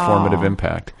that had a formative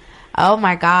impact. Oh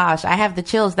my gosh, I have the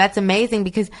chills. That's amazing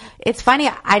because it's funny,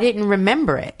 I didn't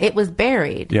remember it. It was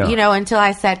buried, you know, until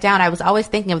I sat down. I was always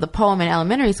thinking of the poem in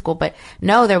elementary school, but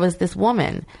no, there was this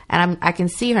woman, and I can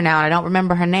see her now, and I don't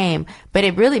remember her name, but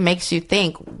it really makes you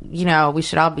think, you know, we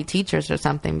should all be teachers or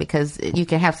something because you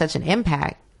can have such an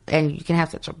impact, and you can have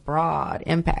such a broad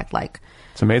impact. Like,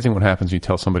 it's amazing what happens when you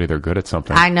tell somebody they're good at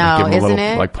something. I know, give them isn't a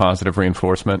little, it? Like positive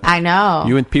reinforcement. I know.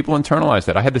 People internalize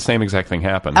that. I had the same exact thing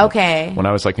happen. Okay. When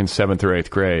I was like in 7th or 8th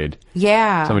grade.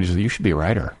 Yeah. Somebody just said, you should be a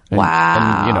writer. And,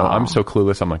 wow. And, you know, I'm so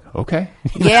clueless. I'm like, okay.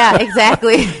 Yeah,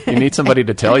 exactly. You need somebody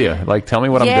to tell you. Like, tell me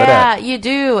what I'm good at. Yeah, you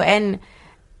do. And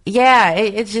Yeah,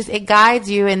 it's just, it guides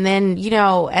you. And then, you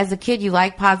know, as a kid, you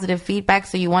like positive feedback,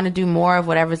 so you want to do more of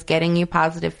whatever's getting you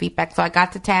positive feedback. So I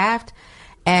got to Taft,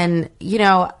 and, you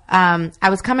know, I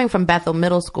was coming from Bethel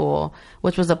Middle School,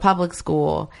 which was a public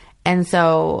school. And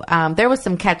so there was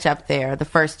some catch up there the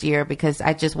first year because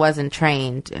I just wasn't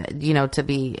trained, you know, to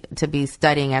be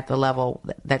studying at the level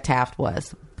that Taft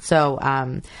was. So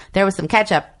there was some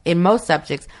catch up in most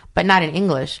subjects, but not in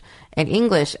English. In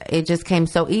English, it just came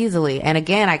so easily. And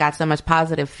again, I got so much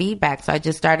positive feedback. So I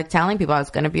just started telling people I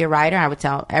was going to be a writer. I would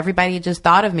tell everybody, just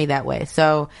thought of me that way.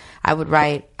 So I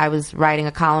was writing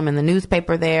a column in the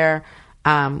newspaper there.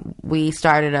 We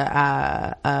started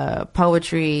a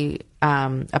poetry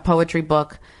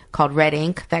book called Red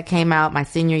Ink that came out my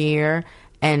senior year.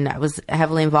 And I was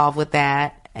heavily involved with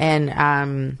that.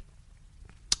 And,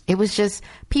 it was just,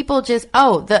 people just,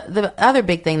 the other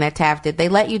big thing that Taft did, they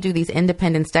let you do these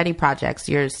independent study projects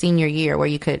your senior year where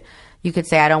you could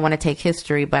say, I don't want to take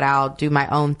history, but I'll do my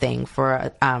own thing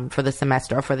for the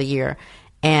semester or for the year.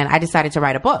 And I decided to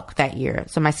write a book that year.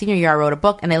 So my senior year, I wrote a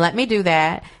book, and they let me do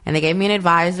that. And they gave me an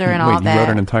advisor and all that. You wrote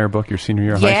an entire book your senior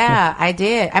year of high school? Yeah, I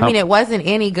did. I mean, it wasn't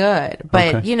any good,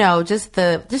 but you know, just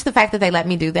the fact that they let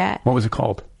me do that. What was it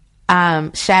called?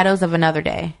 Shadows of Another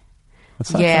Day.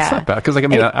 That's not bad. Because, like, I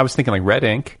mean, I was thinking, like, Red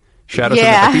Ink, Shadows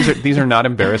of these are not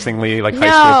embarrassing like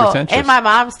high school pretentious. And my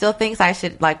mom still thinks I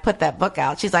should, like, put that book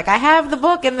out. She's like, I have the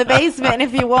book in the basement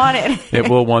if you want it. It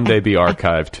will one day be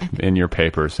archived in your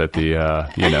papers at the,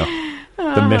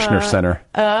 the Mishner Center.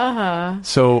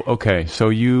 So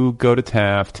you go to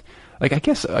Taft. Like, I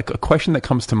guess a question that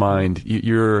comes to mind,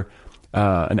 you're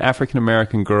an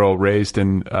African-American girl raised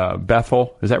in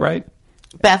Bethel. Is that right?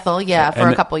 Bethel, yeah, for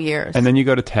a couple years. And then you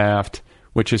go to Taft,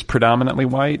 which is predominantly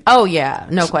white. Oh, yeah,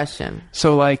 no question.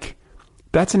 So, like,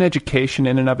 that's an education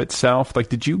in and of itself. Like,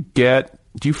 do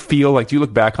you feel like, do you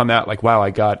look back on that like, wow, I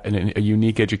got a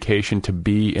unique education to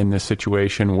be in this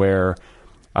situation where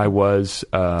I was,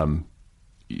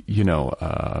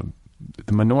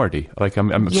 the minority. Like,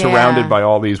 I'm surrounded by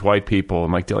all these white people.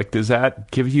 And, like, does that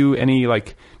give you any,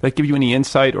 any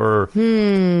insight or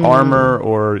armor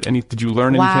or did you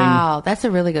learn anything? Wow, that's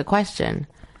a really good question.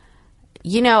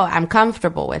 You know, I'm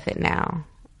comfortable with it now.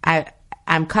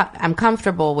 I'm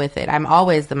comfortable with it. I'm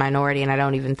always the minority, and I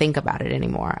don't even think about it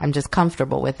anymore. I'm just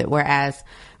comfortable with it. Whereas,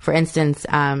 for instance,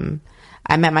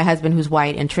 I met my husband who's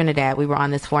white in Trinidad. We were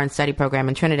on this foreign study program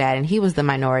in Trinidad, and he was the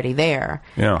minority there.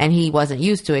 Yeah. And he wasn't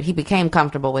used to it. He became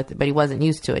comfortable with it, but he wasn't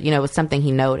used to it. You know, it was something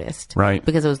he noticed. Right.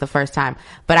 Because it was the first time.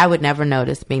 But I would never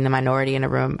notice being the minority in a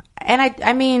room. And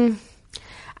I mean,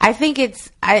 I think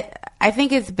it's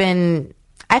been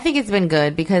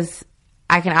good because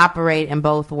I can operate in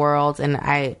both worlds, and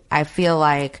I feel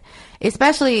like,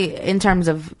 especially in terms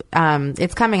of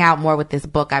it's coming out more with this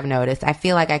book, I've noticed. I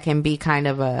feel like I can be kind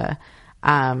of a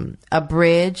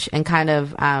bridge and kind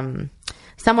of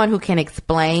someone who can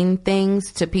explain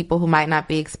things to people who might not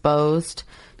be exposed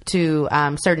to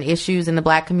certain issues in the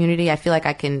Black community. I feel like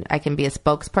I can be a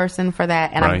spokesperson for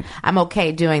that, and right. I'm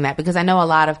okay doing that because I know a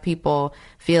lot of people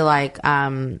feel like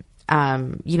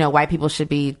white people should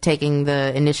be taking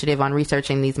the initiative on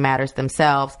researching these matters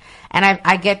themselves. And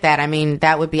I get that. I mean,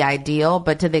 that would be ideal,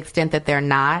 but to the extent that they're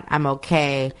not, I'm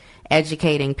okay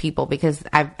educating people because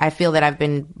I feel that I've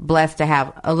been blessed to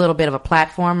have a little bit of a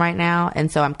platform right now. And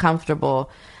so I'm comfortable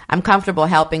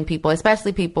helping people,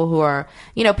 especially people who are,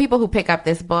 people who pick up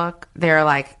this book, they're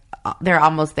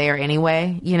almost there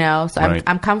anyway, so right.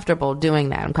 I'm comfortable doing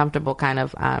that. I'm comfortable kind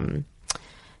of,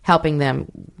 helping them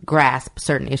grasp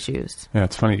certain issues. Yeah,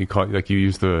 it's funny you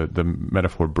use the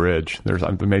metaphor bridge.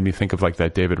 It made me think of like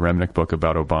that David Remnick book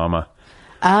about Obama.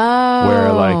 Oh.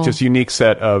 Where like just unique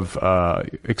set of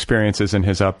experiences in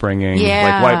his upbringing,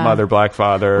 like white mother, black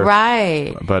father.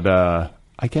 Right. But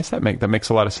I guess that makes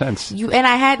a lot of sense. And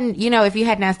I hadn't, if you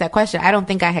hadn't asked that question, I don't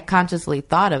think I had consciously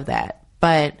thought of that.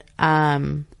 But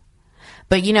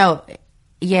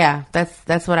yeah,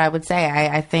 that's what I would say.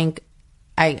 I think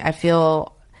I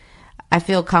feel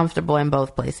comfortable in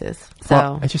both places. So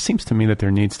well, it just seems to me that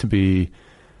there needs to be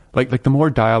like the more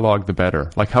dialogue, the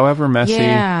better. Like however messy,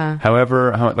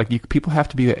 people have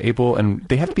to be able, and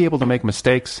they have to be able to make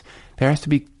mistakes. There has to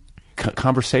be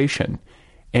conversation,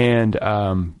 and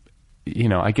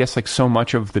I guess like so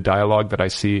much of the dialogue that I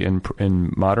see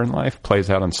in modern life plays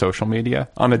out on social media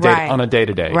on a day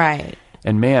to day. Right.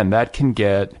 And man, that can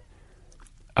get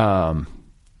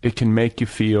it can make you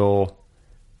feel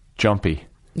jumpy.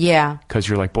 Yeah. Because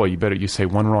you're like, boy, you say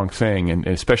one wrong thing, and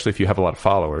especially if you have a lot of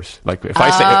followers. Like if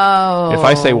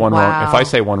I say one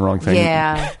wrong thing,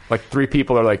 yeah. like 3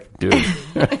 people are like, dude.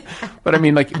 But I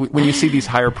mean, like when you see these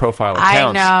higher profile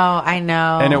accounts, I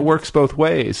know, and it works both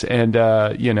ways. And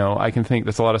I can think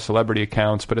there's a lot of celebrity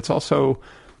accounts, but it's also,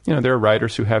 there are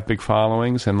writers who have big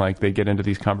followings, and like they get into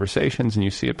these conversations, and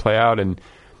you see it play out, and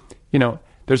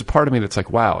there's a part of me that's like,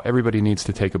 wow, everybody needs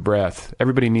to take a breath.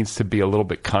 Everybody needs to be a little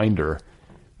bit kinder.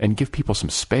 And give people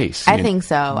some space. I think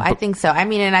so. I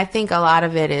mean, and I think a lot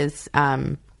of it is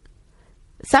some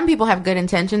people have good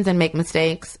intentions and make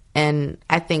mistakes. And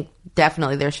I think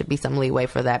definitely there should be some leeway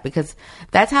for that, because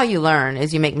that's how you learn,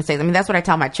 is you make mistakes. I mean, that's what I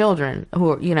tell my children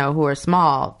who are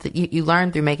small. That you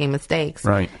learn through making mistakes.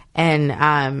 Right.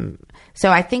 And so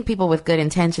I think people with good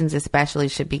intentions especially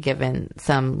should be given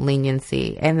some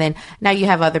leniency. And then now you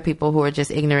have other people who are just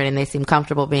ignorant and they seem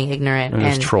comfortable being ignorant. And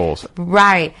there's trolls.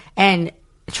 Right. And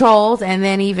trolls, and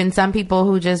then even some people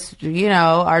who just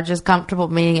are just comfortable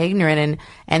being ignorant,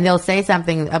 and they'll say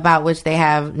something about which they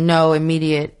have no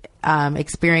immediate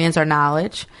experience or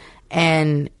knowledge,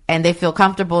 and they feel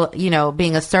comfortable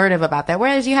being assertive about that,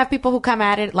 whereas you have people who come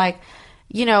at it like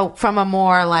from a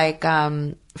more like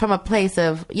from a place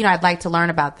of I'd like to learn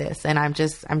about this, and I'm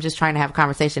just trying to have a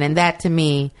conversation. And that, to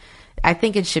me, I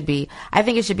think it should be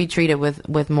treated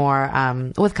with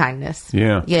more with kindness.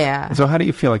 Yeah. Yeah. So how do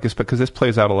you feel like this? Because this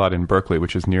plays out a lot in Berkeley,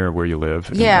 which is near where you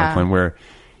live. In Brooklyn, where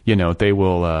they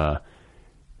will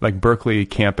like Berkeley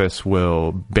campus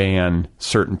will ban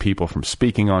certain people from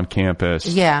speaking on campus.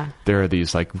 Yeah. There are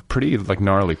these like pretty like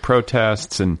gnarly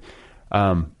protests, and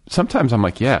sometimes I'm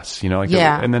like, yes,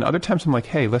 and then other times I'm like,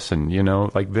 hey, listen,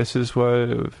 like this is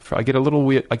what I get a little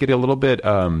weird. I get a little bit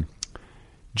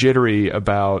jittery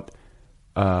about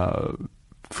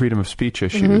freedom of speech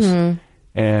issues. Mm-hmm.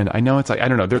 And I know it's like, I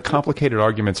don't know, there are complicated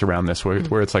arguments around this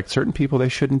where it's like certain people, they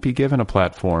shouldn't be given a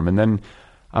platform. And then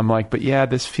I'm like, but yeah,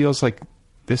 this feels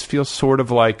sort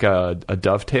of like a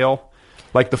dovetail.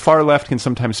 Like the far left can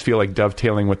sometimes feel like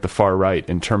dovetailing with the far right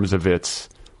in terms of its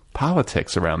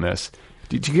politics around this.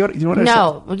 Do you know what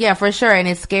I said? Yeah, for sure. And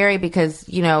it's scary because,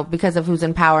 because of who's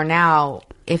in power now,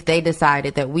 if they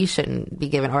decided that we shouldn't be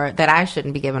given, or that I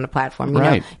shouldn't be given a platform,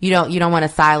 you don't want to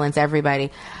silence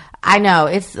everybody. I know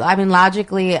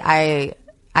logically, I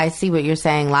see what you're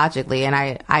saying logically, and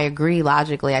I agree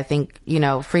logically. I think,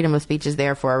 freedom of speech is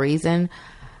there for a reason.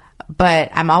 But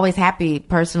I'm always happy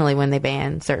personally when they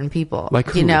ban certain people. Like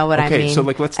who? You know what I mean? Okay, so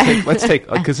like let's take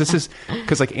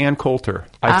because like Ann Coulter,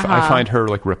 I find her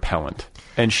like repellent,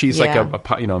 and she's like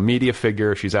a media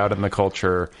figure. She's out in the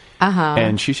culture,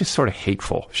 and she's just sort of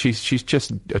hateful. She's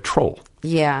just a troll.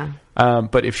 Yeah.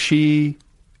 But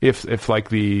if like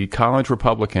the college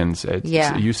Republicans at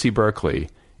UC Berkeley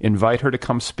invite her to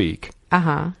come speak,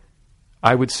 I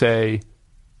would say,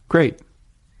 great.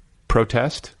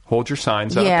 Protest, hold your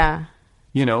signs up. Yeah.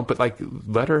 But like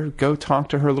let her go talk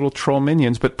to her little troll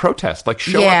minions, but protest, like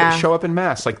show up in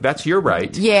mass. Like that's your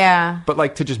right. Yeah. But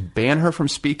like to just ban her from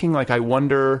speaking, like I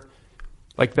wonder,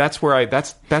 like that's where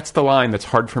that's the line that's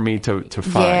hard for me to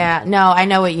find. Yeah. No, I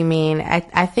know what you mean.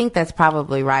 I think that's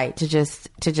probably right to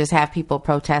just have people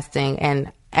protesting,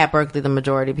 and at Berkeley the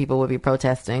majority of people would be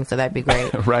protesting, so that'd be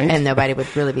great. Right. And nobody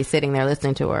would really be sitting there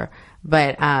listening to her.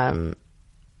 But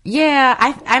yeah,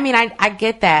 I mean, I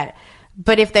get that.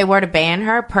 But if they were to ban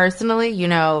her personally,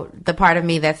 the part of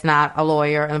me that's not a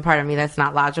lawyer and the part of me that's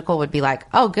not logical would be like,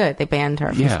 oh, good, they banned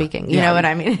her from speaking. You know what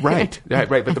I mean? Right.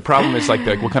 But the problem is like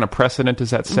what kind of precedent does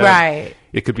that set? Right.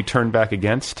 It could be turned back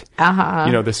against.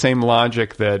 The same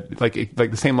logic that like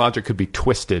the same logic could be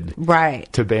twisted.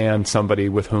 Right. To ban somebody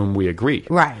with whom we agree.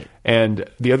 Right. And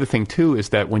the other thing too is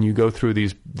that when you go through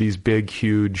these big,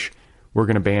 huge, we're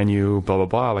going to ban you, blah, blah,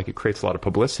 blah, like it creates a lot of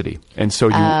publicity. And so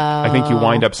I think you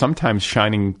wind up sometimes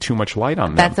shining too much light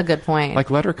on them. That's a good point.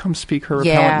 Like let her come speak her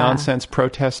repellent nonsense,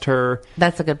 protest her.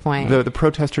 That's a good point. The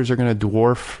protesters are going to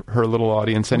dwarf her little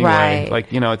audience anyway. Right.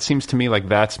 Like, it seems to me like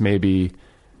that's maybe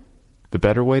the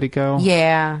better way to go.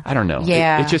 Yeah. I don't know.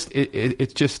 Yeah. It's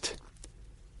just,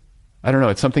 I don't know.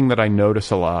 It's something that I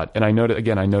notice a lot. And I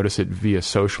notice it via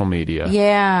social media.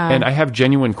 Yeah. And I have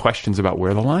genuine questions about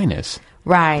where the line is.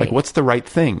 Right. Like, what's the right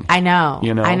thing? I know.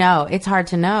 I know. It's hard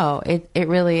to know. It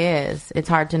really is. It's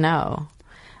hard to know.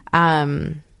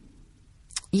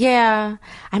 Yeah.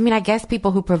 I mean, I guess people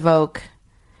who provoke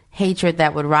hatred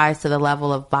that would rise to the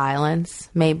level of violence,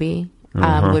 maybe,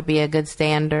 would be a good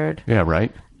standard. Yeah,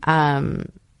 right. But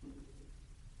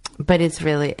it's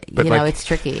really, it's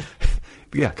tricky.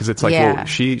 because it's like, Yeah. well,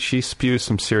 she spews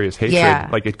some serious hatred. Yeah.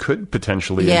 Like, it could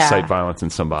potentially Yeah. incite violence in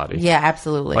somebody. Yeah,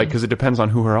 absolutely. Like, because it depends on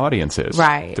who her audience is.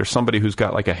 Right. There's somebody who's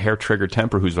got like a hair-triggered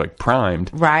temper who's like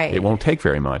primed. Right. It won't take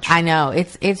very much. I know.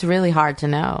 It's really hard to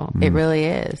know. It really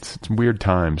is. It's weird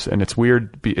times, and it's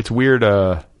weird. It's weird.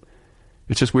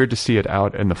 It's just weird to see it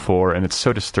out in the fore, and it's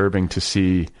so disturbing to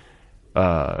see,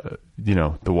 the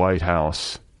White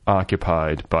House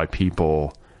occupied by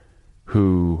people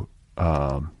who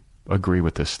agree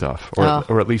with this stuff,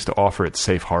 or at least offer it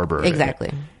safe harbor.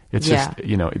 Exactly. It's just,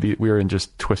 we're in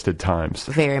just twisted times.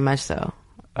 Very much so.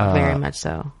 Very much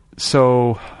so.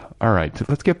 So, all right,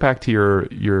 let's get back to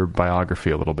your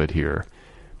biography a little bit here.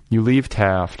 You leave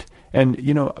Taft, and,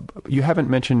 you haven't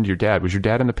mentioned your dad. Was your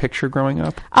dad in the picture growing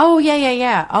up? Oh,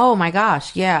 yeah. Oh, my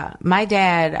gosh, yeah. My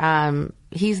dad,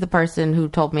 he's the person who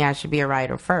told me I should be a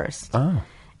writer first. Oh.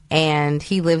 And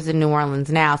he lives in New Orleans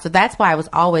now. So that's why I was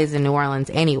always in New Orleans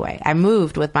anyway. I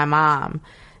moved with my mom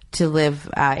to live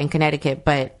in Connecticut,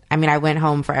 but I mean, I went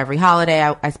home for every holiday.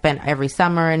 I spent every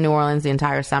summer in New Orleans, the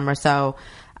entire summer. So,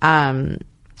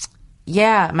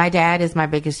 yeah, my dad is my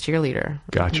biggest cheerleader.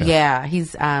 Gotcha. Yeah,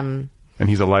 he's and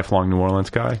he's a lifelong New Orleans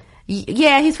guy?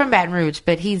 Yeah, he's from Baton Rouge,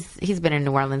 but he's been in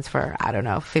New Orleans for, I don't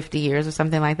know, 50 years or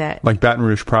something like that. Like Baton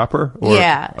Rouge proper? Or,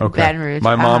 yeah, okay. Baton Rouge.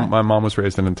 My mom was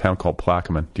raised in a town called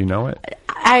Plaquemine. Do you know it?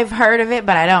 I've heard of it,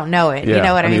 but I don't know it. Yeah. You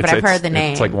know what I mean? But I've heard the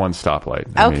name. It's like one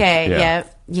stoplight. Okay,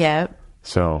 yep.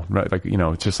 So, like,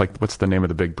 it's just like, what's the name of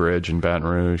the big bridge in Baton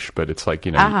Rouge? But it's like,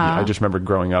 I just remember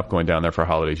growing up, going down there for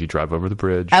holidays. You drive over the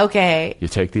bridge. Okay. You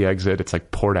take the exit. It's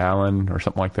like Port Allen or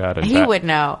something like that. And he would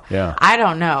know. Yeah. I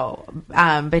don't know.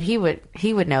 But he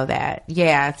would know that.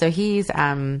 Yeah. So he's,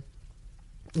 so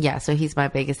he's my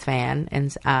biggest fan.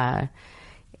 And,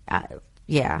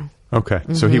 yeah. Okay.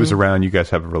 Mm-hmm. So he was around. You guys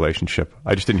have a relationship.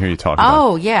 I just didn't hear you talk about it.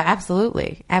 Oh, yeah,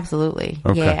 absolutely. Absolutely.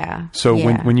 Okay. Yeah. So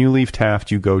yeah. when you leave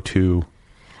Taft, you go to...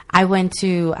 I went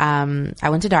to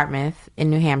Dartmouth in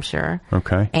New Hampshire.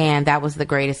 Okay. And that was the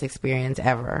greatest experience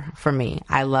ever for me.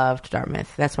 I loved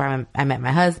Dartmouth. That's where I met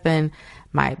my husband,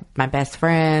 my best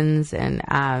friends, and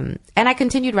I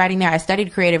continued writing there. I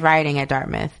studied creative writing at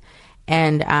Dartmouth,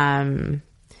 but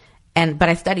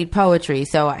I studied poetry.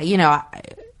 So,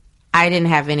 I didn't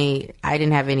have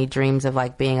any dreams of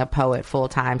like being a poet full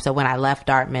time. So when I left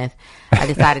Dartmouth, I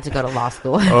decided to go to law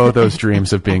school. Oh, those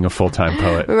dreams of being a full-time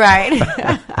poet. Right.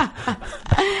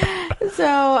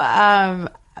 So,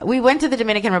 we went to the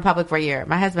Dominican Republic for a year.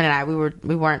 My husband and I,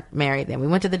 we weren't married then. We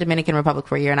went to the Dominican Republic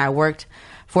for a year, and I worked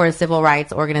for a civil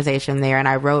rights organization there. And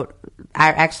I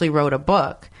actually wrote a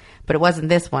book, but it wasn't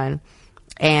this one.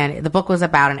 And the book was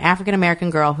about an African American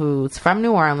girl who's from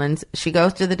New Orleans. She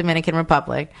goes to the Dominican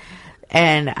Republic,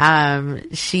 and I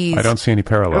don't see any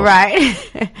parallels. Right.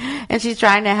 And she's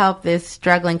trying to help this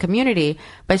struggling community,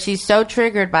 but she's so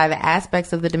triggered by the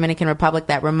aspects of the Dominican Republic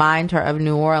that remind her of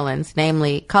New Orleans,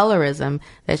 namely colorism,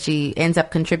 that she ends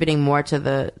up contributing more to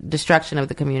the destruction of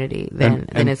the community than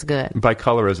it's good. By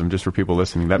colorism, just for people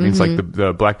listening, that means like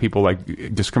the black people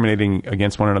like discriminating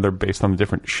against one another based on the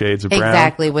different shades of brown?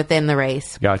 Exactly, within the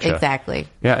race. Gotcha. Exactly.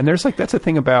 Yeah, and that's the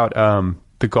thing about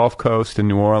the Gulf Coast and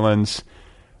New Orleans.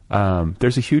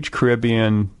 There's a huge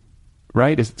Caribbean,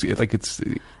 right? There's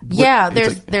the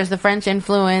French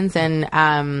influence and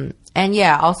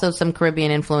also some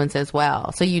Caribbean influence as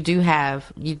well. So you do have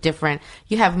you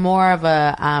have more of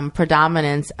a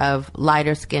predominance of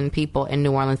lighter skinned people in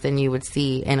New Orleans than you would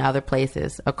see in other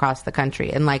places across the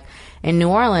country. And like in New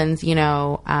Orleans, you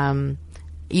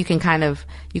can kind of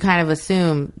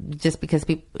assume just because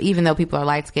even though people are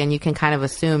light skinned, you can kind of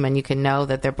assume and you can know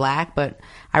that they're black. But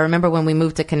I remember when we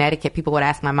moved to Connecticut, people would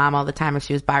ask my mom all the time if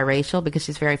she was biracial because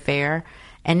she's very fair,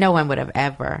 and no one would have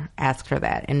ever asked her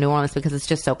that in New Orleans because it's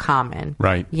just so common,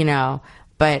 right?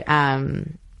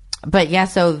 But yeah,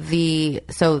 so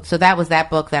that was that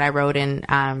book that I wrote in.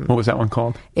 What was that one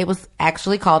called? It was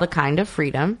actually called A Kind of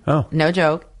Freedom. Oh, no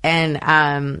joke. And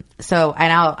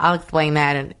I'll explain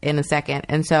that in a second.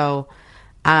 And so,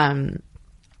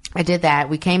 I did that.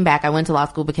 We came back. I went to law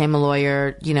school, became a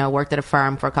lawyer. Worked at a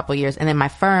firm for a couple of years, and then my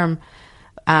firm.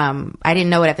 I didn't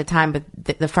know it at the time,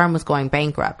 but the firm was going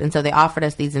bankrupt, and so they offered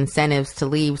us these incentives to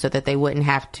leave so that they wouldn't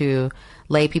have to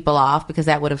lay people off because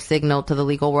that would have signaled to the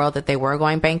legal world that they were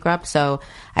going bankrupt. So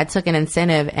I took an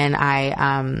incentive and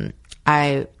I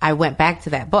went back to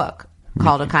that book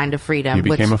called A Kind of Freedom. You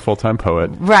became a full-time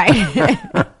poet. Right.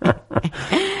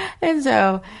 And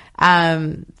so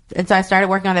I started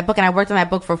working on that book, and I worked on that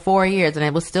book for 4 years, and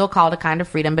it was still called A Kind of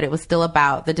Freedom, but it was still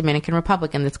about the Dominican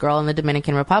Republic and this girl in the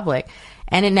Dominican Republic.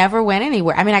 And it never went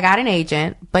anywhere. I mean, I got an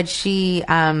agent, but she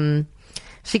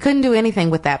she couldn't do anything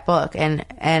with that book.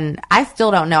 And I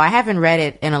still don't know. I haven't read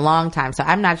it in a long time, so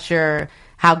I'm not sure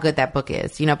how good that book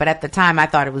is, but at the time I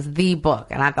thought it was the book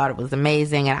and I thought it was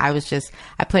amazing. And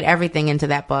I put everything into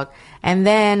that book. And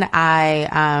then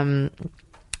I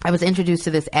was introduced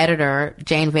to this editor,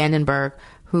 Jane Vandenberg,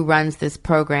 who runs this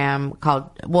program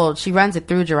she runs it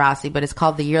through Jurassic, but it's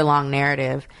called The Year-Long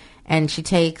Narrative. And she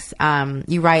takes,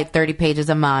 you write 30 pages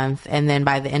a month, and then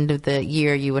by the end of the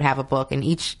year, you would have a book. And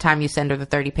each time you send her the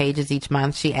 30 pages each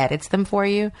month, she edits them for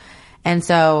you. And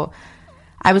so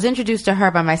I was introduced to her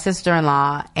by my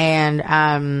sister-in-law,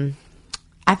 and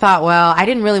I thought, well, I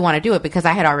didn't really want to do it because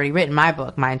I had already written my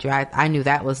book, mind you. I knew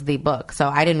that was the book, so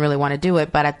I didn't really want to do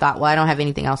it, but I thought, well, I don't have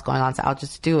anything else going on, so I'll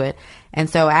just do it. And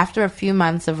so after a few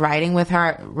months of writing with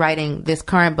her, writing this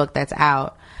current book that's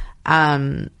out,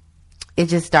 it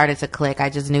just started to click. I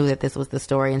just knew that this was the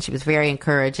story, and she was very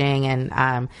encouraging.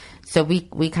 And so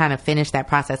we kind of finished that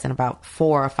process in about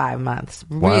 4 or 5 months,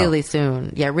 really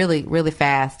soon. Yeah, really, really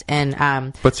fast.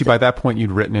 And but see, by that point,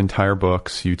 you'd written entire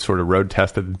books. You'd sort of road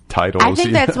tested titles. I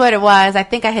think that's what it was. I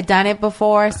think I had done it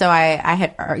before, so I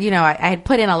had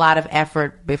put in a lot of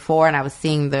effort before, and I was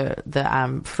seeing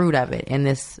the fruit of it in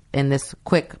this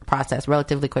quick process,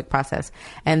 relatively quick process.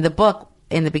 And the book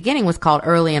in the beginning was called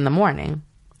Early in the Morning.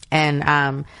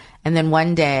 And then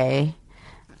one day,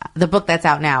 the book that's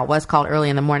out now was called Early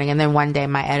in the Morning. And then one day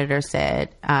my editor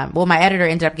said, my editor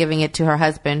ended up giving it to her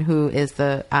husband, who is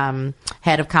the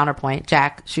head of Counterpoint,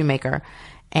 Jack Shoemaker.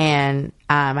 And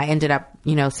I ended up,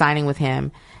 signing with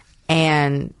him.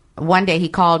 And one day he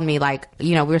called me,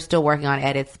 we're still working on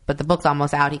edits, but the book's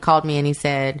almost out. He called me and he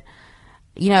said,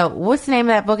 what's the name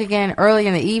of that book again? Early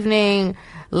in the Evening,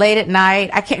 Late at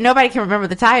Night. Nobody can remember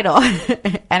the title.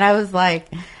 And I was like,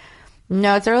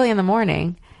 no, it's Early in the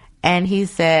Morning. And he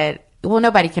said, well,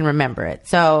 nobody can remember it.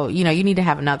 So, you need to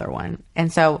have another one.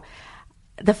 And so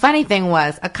the funny thing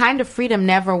was, A Kind of Freedom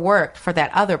never worked for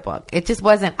that other book. It just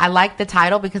wasn't. I liked the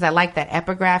title because I liked that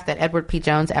epigraph, that Edward P.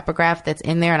 Jones epigraph that's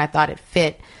in there. And I thought it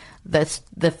fit the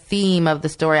theme of the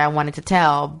story I wanted to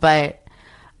tell. But,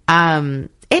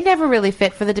 it never really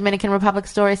fit for the Dominican Republic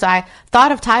story. So I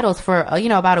thought of titles for,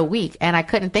 about a week, and I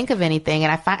couldn't think of anything.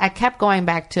 And I kept going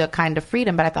back to A Kind of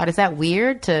Freedom, but I thought, is that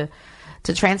weird to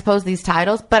transpose these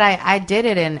titles? But I did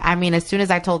it. And I mean, as soon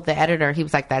as I told the editor, he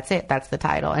was like, that's it. That's the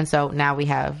title. And so now we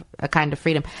have A Kind of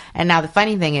Freedom. And now the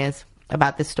funny thing is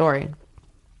about this story,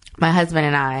 my husband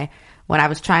and I, when I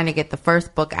was trying to get the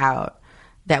first book out,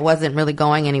 that wasn't really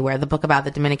going anywhere, the book about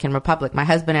the Dominican Republic, my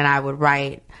husband and I would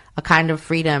write A Kind of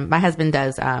Freedom. My husband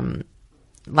does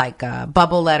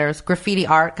bubble letters, graffiti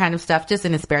art kind of stuff, just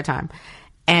in his spare time.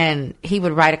 And he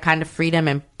would write A Kind of Freedom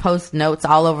and post notes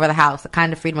all over the house, A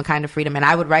Kind of Freedom, A Kind of Freedom. And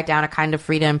I would write down A Kind of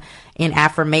Freedom in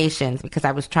affirmations because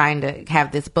I was trying to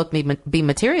have this book be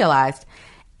materialized.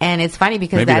 And it's funny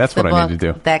because maybe that's the what I need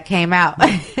to do. That came out.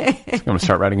 I'm going to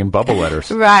start writing in bubble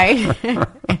letters. Right.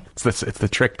 It's the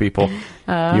trick, people. You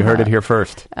heard it here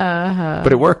first.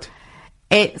 But it worked.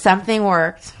 Something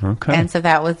worked. Okay. And so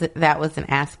that was an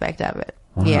aspect of it.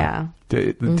 Wow. Yeah.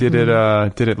 Did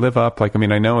it live up?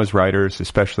 I know as writers,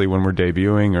 especially when we're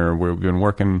debuting or we've been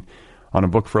working on a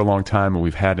book for a long time and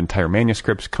we've had entire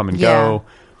manuscripts come and go.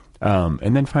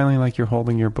 And then finally, you're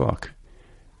holding your book.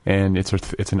 And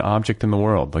it's an object in the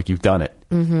world. You've done it.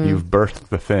 Mm-hmm. You've birthed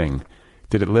the thing.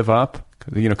 Did it live up?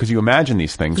 Because you imagine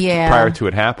these things prior to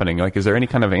it happening. Is there any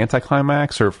kind of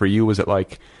anticlimax, or for you, was it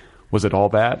all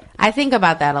that? I think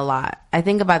about that a lot.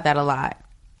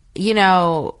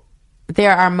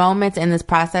 There are moments in this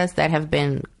process that have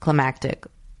been climactic,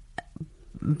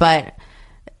 but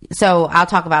so I'll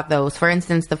talk about those. For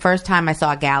instance, the first time I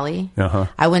saw a galley,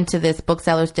 I went to this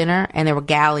bookseller's dinner, and there were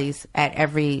galleys at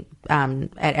every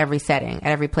setting,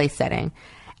 at every place setting.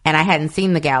 And I hadn't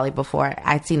seen the galley before.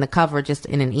 I'd seen the cover just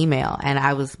in an email, and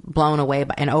I was blown away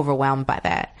and overwhelmed by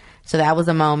that. So that was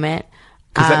a moment.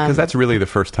 Because that's really the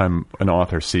first time an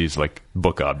author sees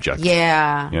book objects.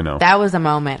 Yeah. That was a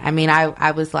moment. I mean,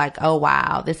 I was like, oh,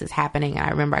 wow, this is happening. And I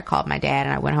remember I called my dad,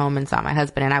 and I went home and saw my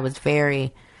husband, and I was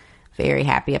very, very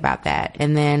happy about that.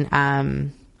 And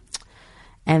then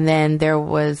there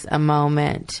was a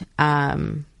moment,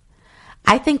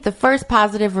 I think the first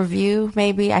positive review,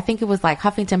 maybe, I think it was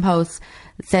Huffington Post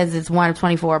says it's one of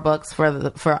 24 books for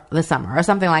the summer or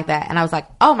something like that. And I was like,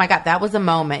 oh my God, that was a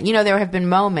moment. There have been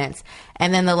moments.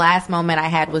 And then the last moment I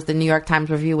had was the New York Times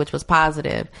review, which was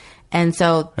positive. And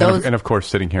so those, and of course,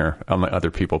 sitting here on the Other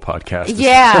People podcast.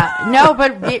 Yeah, no,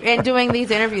 but and doing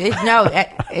these interviews, no,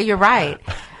 you're right.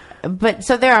 But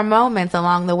so there are moments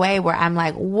along the way where I'm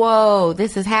like, whoa,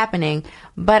 this is happening.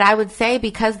 But I would say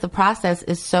because the process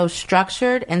is so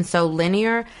structured and so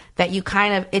linear that you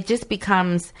kind of, it just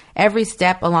becomes, every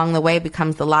step along the way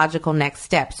becomes the logical next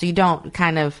step. So you don't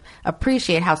kind of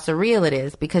appreciate how surreal it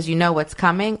is because you know what's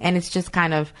coming, and it's just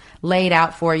kind of laid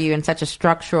out for you in such a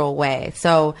structural way.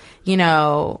 So, you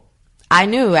know, I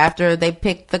knew after they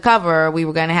picked the cover, we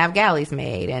were going to have galleys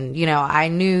made. And, you know, I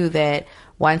knew that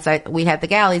once we had the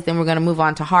galleys, then we're going to move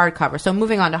on to hardcover. So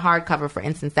moving on to hardcover, for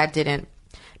instance, that didn't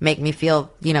make me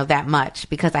feel, you know, that much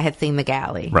because I had seen the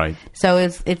galley. Right. So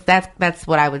that's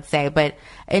what I would say. But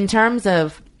in terms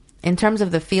of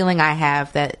the feeling I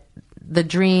have, that the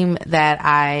dream that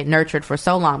I nurtured for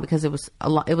so long, because it was a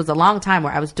long time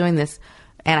where I was doing this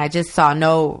and I just saw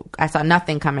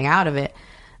nothing coming out of it.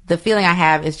 The feeling I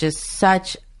have is just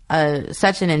such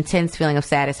an intense feeling of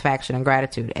satisfaction and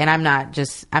gratitude. And I'm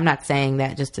not saying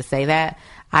that just to say that.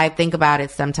 I think about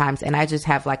it sometimes and I just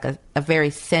have like a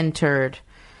very centered,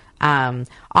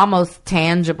 almost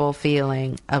tangible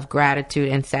feeling of gratitude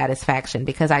and satisfaction,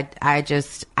 because I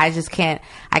just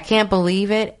can't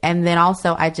believe it. And then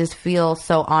also I just feel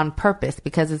so on purpose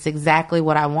because it's exactly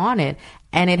what I wanted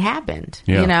and it happened,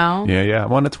 you know? Yeah.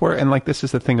 Well, it's where, and like, this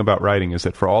is the thing about writing, is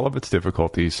that for all of its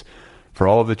difficulties, for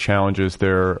all of the challenges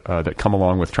there that come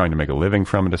along with trying to make a living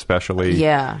from it, especially,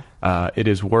 it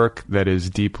is work that is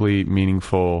deeply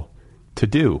meaningful to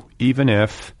do, even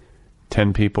if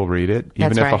 10 people read it,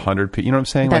 even if 100 people, you know what I'm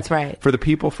saying? That's like, right. For the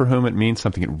people for whom it means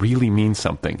something, it really means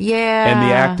something. Yeah. And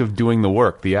the act of doing the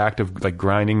work, the act of like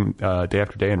grinding day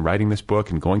after day and writing this book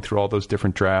and going through all those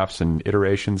different drafts and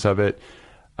iterations of it,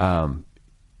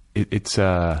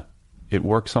 it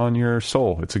works on your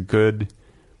soul. It's a good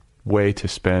way to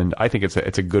spend. I think it's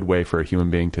a good way for a human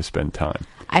being to spend time.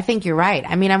 I think you're right.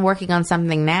 I mean, I'm working on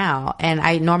something now, and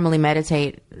I normally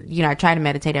meditate. You know, I try to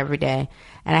meditate every day,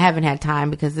 and I haven't had time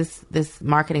because this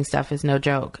marketing stuff is no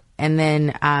joke. And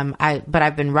then, but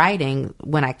I've been writing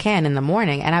when I can in the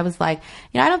morning, and I was like,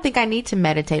 you know, I don't think I need to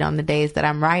meditate on the days that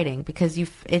I'm writing, because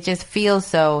it just feels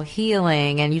so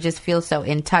healing, and you just feel so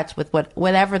in touch with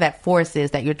whatever that force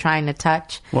is that you're trying to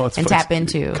touch and tap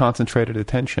into. Concentrated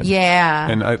attention. Yeah.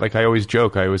 And I always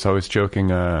joke. I was always joking,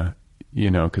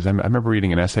 you know, because I remember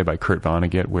reading an essay by Kurt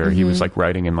Vonnegut where he was like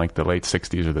writing in like the late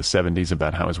 60s or the 70s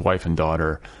about how his wife and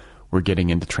daughter were getting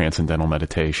into transcendental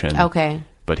meditation. Okay.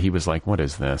 But he was like, what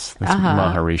is this? This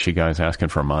Maharishi guy's asking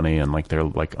for money, and like they're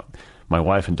like, my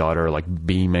wife and daughter are like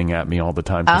beaming at me all the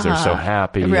time because they're so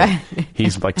happy. Right.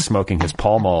 He's like smoking his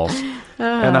Pall Malls.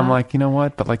 And I'm like, you know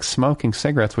what? But like smoking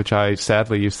cigarettes, which I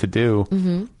sadly used to do,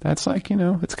 that's like, you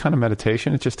know, it's kind of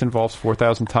meditation. It just involves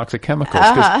 4,000 toxic chemicals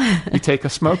because you take a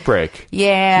smoke break.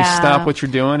 Yeah. You stop what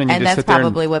you're doing and you just sit there. And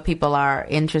that's probably what people are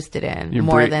interested in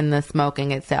more than the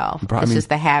smoking itself. It's just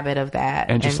the habit of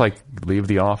that. And just like leave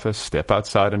the office, step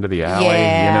outside into the alley,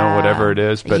 you know, whatever it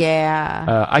is. But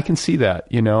I can see that,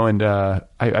 you know, and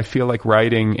I feel like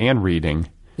writing and reading.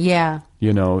 Yeah.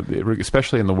 You know,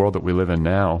 especially in the world that we live in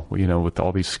now, you know, with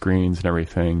all these screens and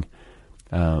everything,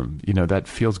 you know, that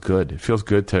feels good. It feels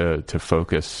good to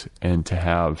focus and to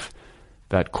have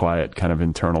that quiet kind of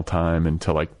internal time and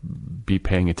to like be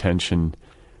paying attention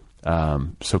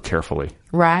so carefully.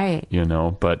 Right. You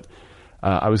know, but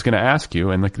I was going to ask you,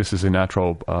 and like this is a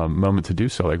natural moment to do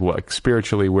so, like what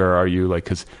spiritually, where are you? Like,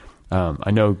 because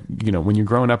I know, you know, when you're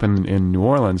growing up in New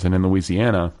Orleans and in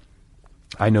Louisiana,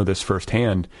 I know this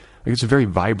firsthand. Like, it's a very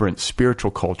vibrant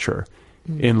spiritual culture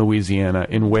in Louisiana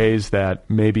in ways that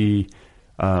maybe,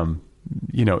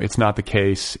 you know, it's not the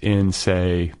case in,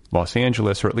 say, Los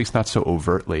Angeles, or at least not so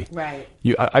overtly. Right.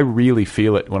 I really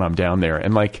feel it when I'm down there.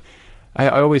 And like, I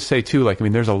always say too, like, I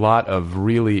mean, there's a lot of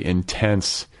really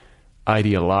intense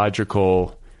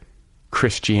ideological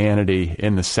Christianity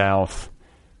in the South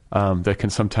that can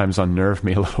sometimes unnerve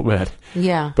me a little bit.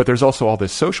 Yeah. But there's also all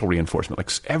this social reinforcement. Like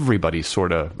everybody's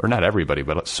sort of, or not everybody,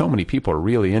 but so many people are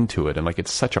really into it. And like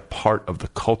it's such a part of the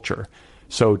culture.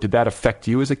 So did that affect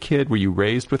you as a kid? Were you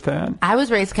raised with that? I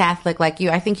was raised Catholic like you.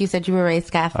 I think you said you were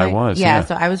raised Catholic. I was, yeah.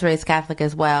 So I was raised Catholic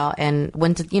as well, and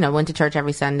went to church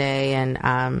every Sunday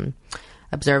and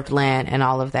observed Lent and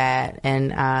all of that.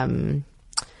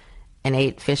 And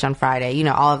ate fish on Friday, you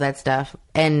know, all of that stuff.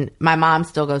 And my mom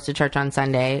still goes to church on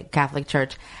Sunday, Catholic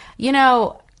church. You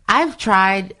know, I've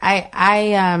tried.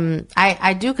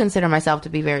 I do consider myself to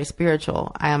be very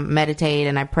spiritual. I meditate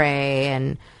and I pray,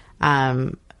 and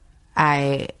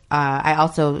I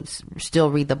also still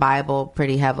read the Bible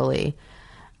pretty heavily.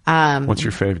 What's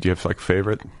your favorite? Do you have like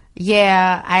favorite?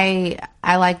 Yeah,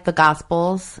 I like the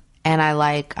Gospels, and I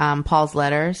like Paul's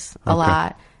letters a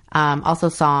lot. Also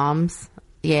Psalms.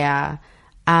 Yeah.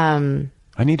 I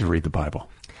need to read the Bible.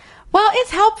 Well,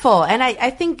 it's helpful, and I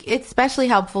think it's especially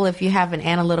helpful if you have an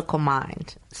analytical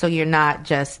mind. So you're not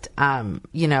just,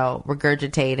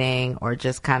 regurgitating or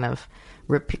just kind of,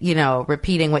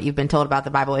 repeating what you've been told about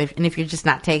the Bible. And if you're just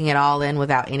not taking it all in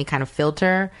without any kind of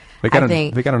filter, they got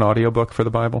an audiobook for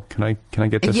the Bible. Can I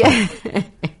get this? Yeah.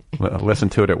 Listen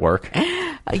to it at work.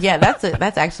 Yeah,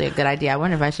 that's actually a good idea. I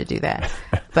wonder if I should do that.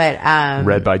 But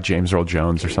read by James Earl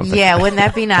Jones or something. Yeah, wouldn't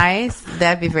that be nice?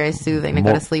 That'd be very soothing to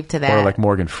go to sleep to that. Or like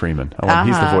Morgan Freeman.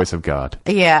 He's the voice of God.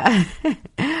 Yeah.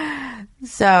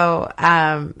 So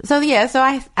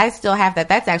I still have that.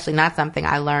 That's actually not something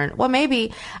I learned. Well,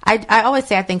 maybe I always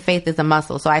say I think faith is a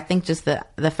muscle. So I think just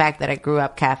the fact that I grew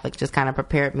up Catholic just kind of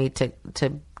prepared me to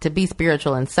be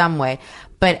spiritual in some way.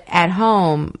 But at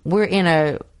home, we're in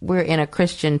a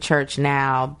Christian church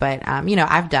now. But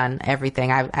I've done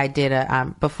everything. I did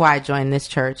before I joined this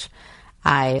church,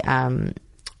 I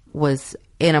was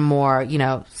in a more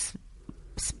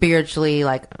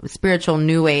spiritual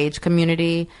New Age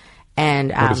community.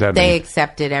 And they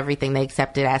accepted everything. They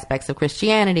accepted aspects of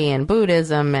Christianity and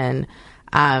Buddhism and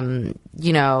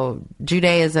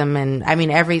Judaism, and I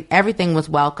mean everything was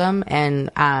welcome.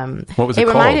 And what was it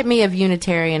called? Reminded me of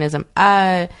Unitarianism.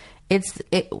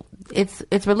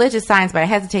 It's religious science, but I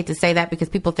hesitate to say that because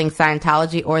people think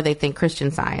Scientology or they think Christian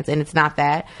Science, and it's not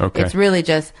that. Okay. It's really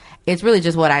just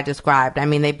what I described. I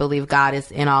mean, they believe God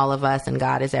is in all of us and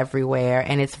God is everywhere,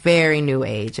 and it's very New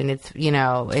Age, and it's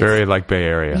very like Bay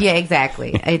Area. Yeah,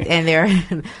 exactly.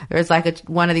 And there's like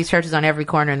one of these churches on every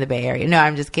corner in the Bay Area. No,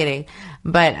 I'm just kidding,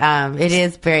 but it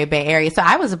is very Bay Area. So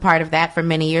I was a part of that for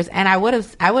many years, and I would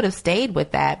have stayed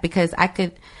with that because I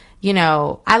could,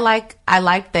 I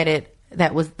like that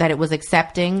it was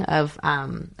accepting of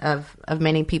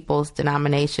many people's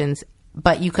denominations,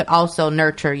 but you could also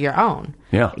nurture your own.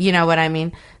 Yeah. You know what I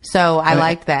mean? So I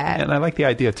like that. And I like the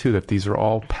idea too that these are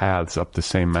all paths up the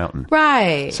same mountain.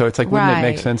 Right. So it's like, wouldn't it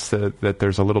make sense that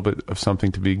there's a little bit of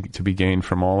something to be gained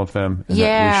from all of them? And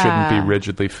yeah. that we shouldn't be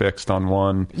rigidly fixed on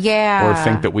one. Yeah. Or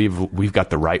think that we've got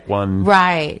the right one.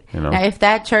 Right. Now, if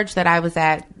that church that I was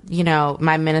at,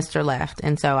 my minister left,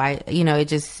 and so it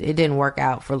didn't work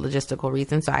out for logistical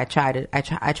reasons. So I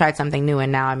tried something new,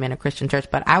 and now I'm in a Christian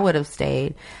church. But I would have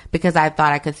stayed because I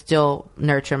thought I could still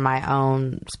nurture my own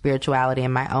spirituality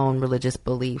and my own religious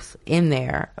beliefs in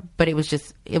there. But it was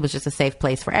just a safe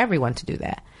place for everyone to do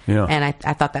that. Yeah. And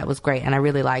I thought that was great, and I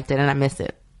really liked it, and I miss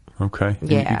it. Okay.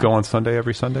 Yeah. You go on Sunday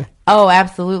every Sunday? Oh,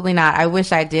 absolutely not. I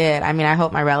wish I did. I mean, I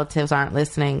hope my relatives aren't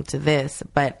listening to this,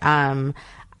 but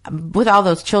with all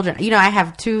those children, I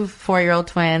have 2 4-year-old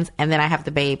twins, and then I have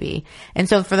the baby. And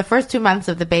so for the first 2 months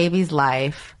of the baby's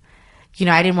life,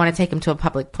 I didn't want to take him to a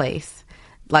public place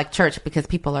like church because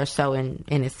people are so in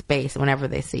his space whenever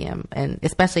they see him. And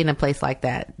especially in a place like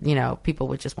that, people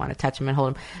would just want to touch him and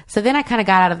hold him. So then I kind of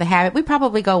got out of the habit. We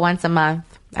probably go once a month.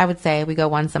 I would say we go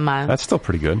once a month. That's still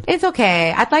pretty good. It's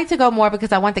okay. I'd like to go more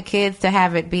because I want the kids to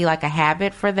have it be like a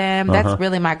habit for them. That's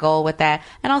really my goal with that.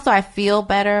 And also I feel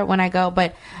better when I go.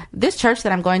 But this church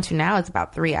that I'm going to now is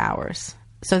about 3 hours.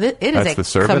 So it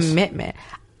is a commitment.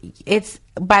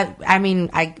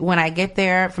 When I get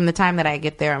there, from the time that I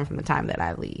get there and from the time that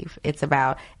I leave, it's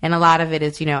about, and a lot of it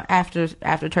is, after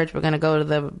church, we're going to go to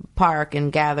the park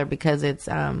and gather because it's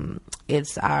our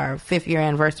 5th year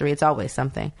anniversary. It's always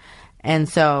something. And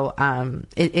so,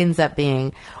 it ends up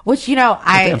being, which,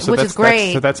 which is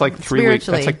great. So that's like 3 weeks.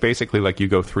 That's like basically like you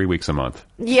go 3 weeks a month.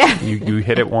 Yeah. You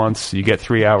hit it once, you get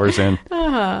 3 hours in.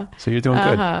 So you're doing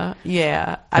good.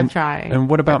 Yeah. I'm trying. And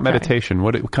what about meditation?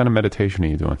 What kind of meditation are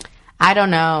you doing? I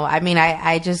don't know. I mean,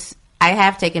 I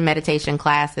have taken meditation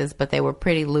classes, but they were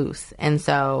pretty loose. And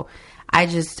so I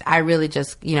really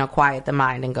just, quiet the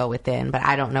mind and go within, but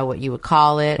I don't know what you would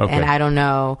call it. Okay. And I don't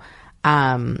know,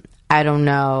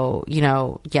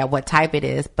 what type it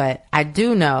is, but I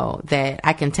do know that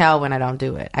I can tell when I don't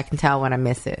do it. I can tell when I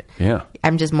miss it. Yeah.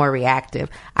 I'm just more reactive.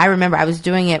 I remember I was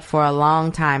doing it for a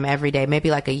long time every day,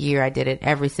 maybe like a year. I did it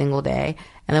every single day.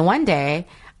 And then one day,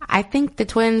 I think the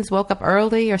twins woke up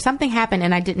early or something happened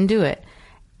and I didn't do it.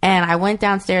 And I went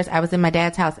downstairs. I was in my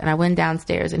dad's house and I went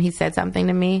downstairs and he said something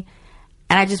to me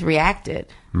and I just reacted.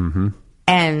 Mm-hmm.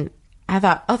 And I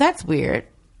thought, oh, that's weird.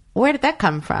 Where did that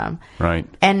come from? Right.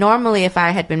 And normally if I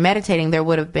had been meditating, there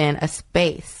would have been a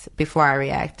space before I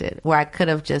reacted where I could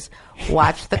have just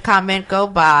watched the comment go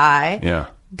by. Yeah.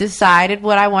 Decided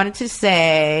what I wanted to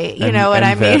say. You know what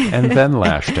I mean? And then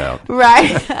lashed out.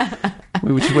 Right.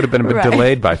 Which would have been a bit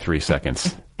delayed by 3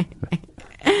 seconds.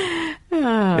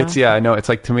 I know. It's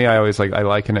like, to me, I always I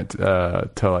liken it to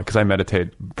because I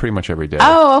meditate pretty much every day.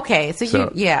 Oh, okay. So it's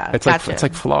gotcha. It's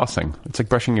like flossing. It's like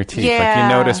brushing your teeth. Yeah. Like you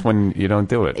notice when you don't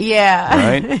do it. Yeah.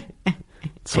 Right?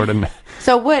 sort of.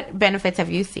 So what benefits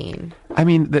have you seen? I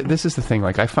mean, this is the thing.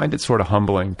 Like, I find it sort of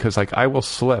humbling because, like, I will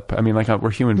slip. I mean, like, we're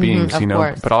human beings, you know,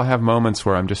 course. but I'll have moments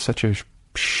where I'm just such a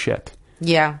shit.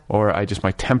 Yeah. Or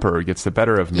my temper gets the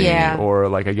better of me. Yeah. Or,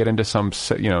 like, I get into some,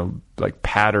 you know, like,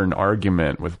 pattern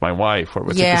argument with my wife, or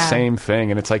it's like the same thing.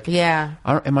 And it's like,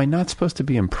 am I not supposed to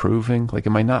be improving? Like,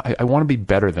 am I not? I want to be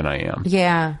better than I am.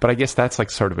 Yeah. But I guess that's, like,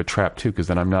 sort of a trap, too, because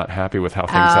then I'm not happy with how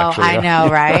things actually are. I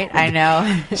know, right? I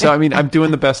know. So, I mean, I'm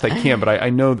doing the best I can, but I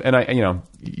know, and you know,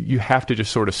 you have to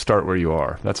just sort of start where you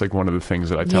are. That's, like, one of the things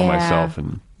that I tell myself.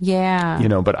 And, you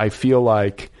know, but I feel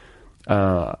like,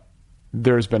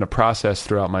 there's been a process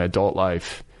throughout my adult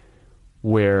life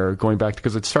where going back,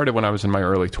 because it started when I was in my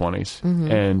early 20s,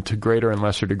 and to greater and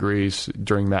lesser degrees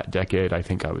during that decade, I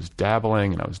think I was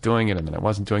dabbling and I was doing it, and then I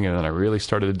wasn't doing it, and then I really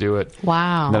started to do it.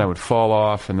 Wow. And then I would fall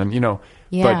off, and then, you know,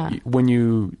 but when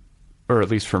you, or at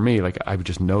least for me, like, I would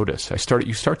just notice.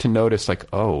 You start to notice, like,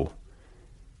 oh,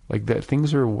 like that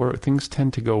things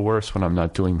tend to go worse when I'm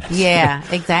not doing this. Yeah,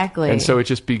 exactly. And so it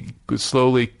just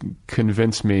slowly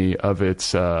convinced me of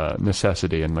its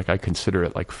necessity, and like I consider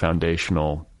it like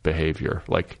foundational behavior.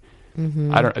 Like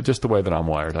just the way that I'm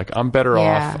wired. Like I'm better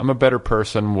off. I'm a better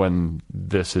person when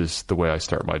this is the way I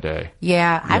start my day.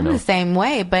 Yeah, I'm the same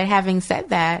way. But having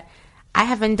said that, I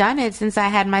haven't done it since I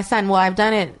had my son. Well, I've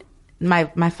done it my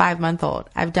 5-month-old.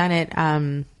 I've done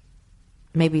it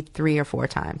maybe 3 or 4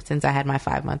 times since I had my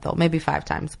 5-month-old, maybe 5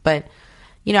 times. But,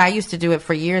 you know, I used to do it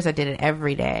for years. I did it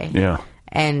every day. Yeah.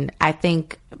 And I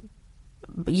think,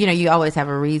 you know, you always have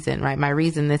a reason, right? My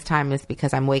reason this time is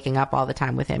because I'm waking up all the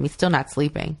time with him. He's still not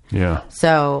sleeping. Yeah.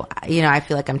 So, you know, I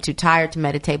feel like I'm too tired to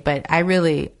meditate, but I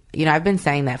really, you know, I've been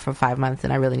saying that for 5 months,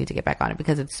 and I really need to get back on it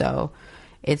because it's so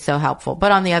helpful.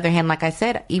 But on the other hand, like I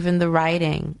said, even the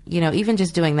writing, you know, even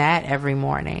just doing that every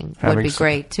morning would be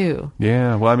great too.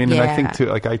 Yeah. Well, I mean, and I think too,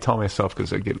 like I tell myself,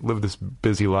 because I live this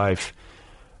busy life,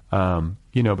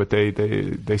 you know, but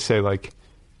they say like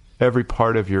every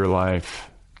part of your life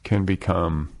can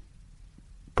become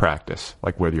practice,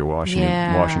 like whether you're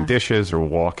washing dishes or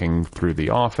walking through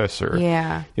the office or, you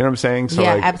know what I'm saying? So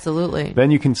like, absolutely. Then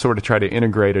you can sort of try to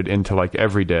integrate it into like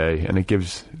every day, and it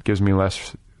gives me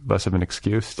less of an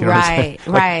excuse. You know what I'm saying?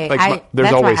 Right. Like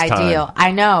there's always time. That's my ideal.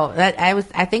 I know that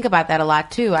I think about that a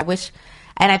lot too. I wish,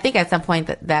 and I think at some point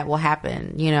that will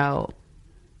happen, you know.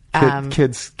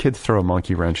 Kids throw a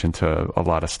monkey wrench into a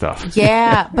lot of stuff.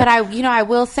 Yeah. But I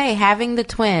will say having the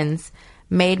twins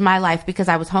made my life, because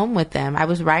I was home with them. I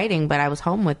was writing, but I was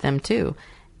home with them too.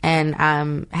 And,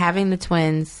 having the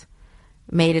twins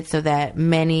made it so that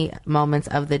many moments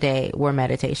of the day were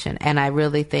meditation. And I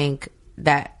really think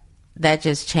that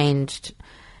just changed,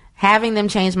 having them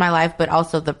changed my life, but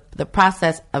also the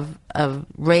process of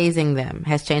raising them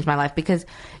has changed my life, because,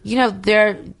 you know,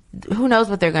 who knows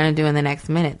what they're going to do in the next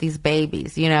minute, these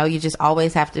babies, you know, you just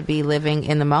always have to be living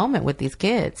in the moment with these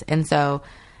kids. And so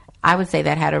I would say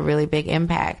that had a really big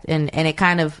impact, and it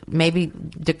kind of maybe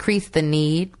decreased the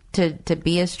need to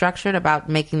be as structured about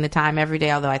making the time every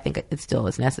day, although I think it still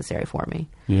is necessary for me.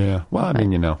 Yeah. Well, I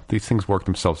mean, you know, these things work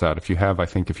themselves out. If you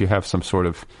have some sort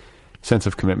of sense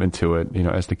of commitment to it, you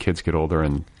know, as the kids get older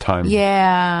and time.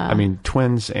 Yeah. I mean,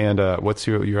 twins and what's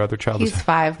your other child? He's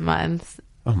 5 months.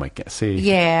 Oh my God. See.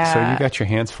 Yeah. So you got your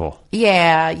hands full.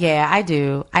 Yeah. Yeah. I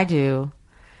do.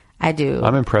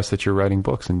 I'm impressed that you're writing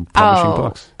books and publishing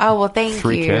books. Oh, well, thank you.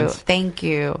 3 kids. Thank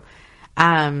you.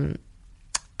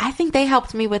 I think they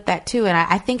helped me with that too. And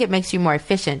I think it makes you more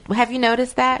efficient. Have you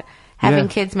noticed that? Having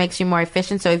kids makes you more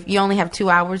efficient. So if you only have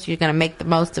 2 hours, you're going to make the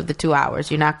most of the 2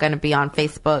 hours. You're not going to be on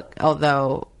Facebook,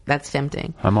 although that's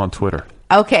tempting. I'm on Twitter.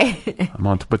 Okay.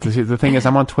 But the thing is,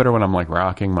 I'm on Twitter when I'm like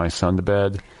rocking my son to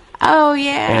bed. Oh,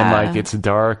 yeah. And like it's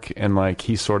dark, and like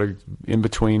he's sort of in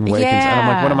between wakings. And I'm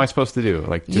like, what am I supposed to do?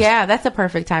 Like, that's a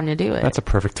perfect time to do it. That's a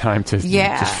perfect time to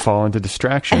just fall into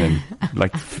distraction and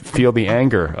like feel the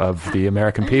anger of the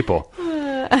American people.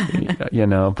 You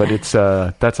know, but it's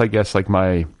that's, I guess, like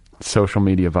my social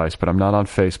media vice, but I'm not on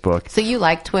Facebook. So you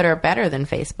like Twitter better than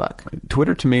Facebook?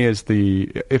 Twitter to me is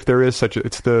if there is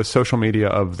it's the social media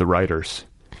of the writers.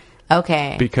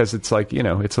 Okay. Because it's like, you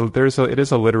know, it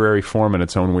is a literary form in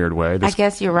its own weird way. I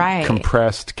guess you're right.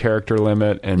 Compressed character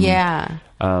limit, and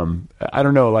I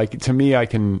don't know, like to me I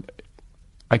can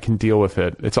deal with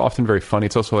it. It's often very funny.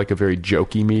 It's also like a very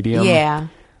jokey medium. Yeah.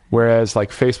 Whereas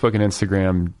like Facebook and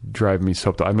Instagram drive me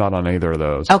so I'm not on either of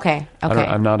those. Okay.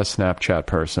 I'm not a Snapchat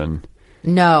person.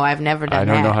 No, I've never done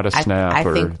that. I don't know how to snap.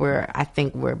 I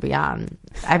think we're beyond.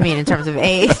 I mean, in terms of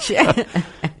age.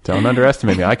 Don't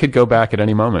underestimate me. I could go back at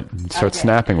any moment and start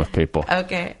snapping with people.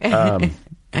 Okay.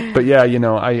 But yeah, you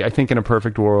know, I think in a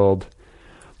perfect world,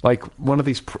 Like one of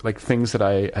these like things that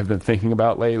I have been thinking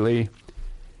about lately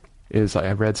is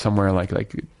I read somewhere like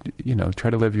try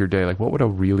to live your day like what would a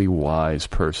really wise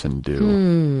person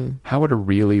do? How would a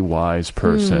really wise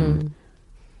person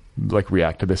like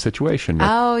react to this situation?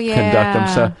 Conduct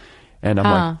themselves. And I'm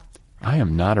like, I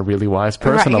am not a really wise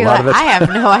person. Right, a lot of it. I have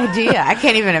no idea. I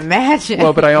can't even imagine.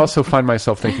 Well, but I also find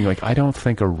myself thinking like I don't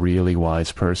think a really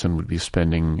wise person would be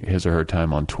spending his or her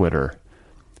time on Twitter.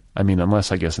 I mean,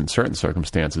 unless I guess in certain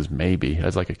circumstances, maybe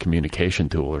as like a communication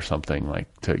tool or something, like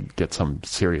to get some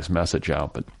serious message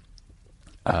out. But,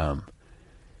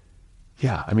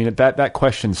 yeah, I mean, that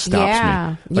question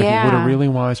stops me. Like, would a really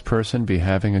wise person be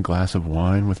having a glass of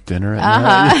wine with dinner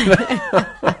at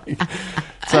night?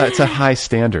 It's a high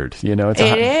standard, you know. It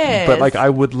is. But like, I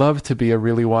would love to be a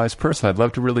really wise person. I'd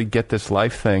love to really get this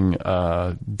life thing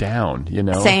down, you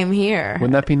know. Same here.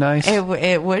 Wouldn't that be nice?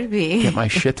 It would be. Get my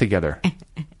shit together.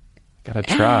 Gotta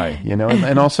try, you know,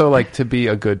 and also like to be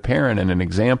a good parent and an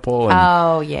example.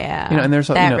 And, you know, and there's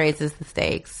that raises the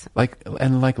stakes. Like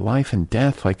life and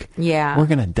death. Like, we're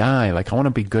gonna die. Like, I want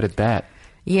to be good at that.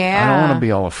 Yeah, I don't want to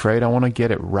be all afraid. I want to get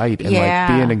it right and like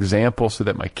be an example so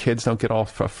that my kids don't get all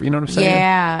you know what I'm saying?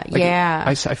 Yeah, like, yeah.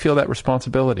 I feel that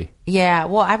responsibility. Yeah.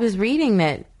 Well, I was reading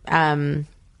that.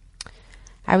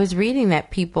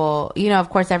 People, you know, of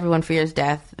course, everyone fears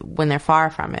death when they're far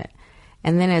from it.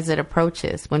 And then as it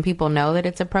approaches, when people know that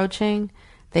it's approaching,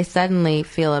 they suddenly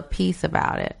feel a peace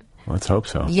about it. Let's hope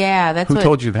so. Yeah, that's who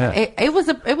told you that? It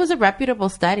was a reputable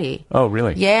study. Oh,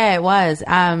 really? Yeah, it was.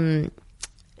 I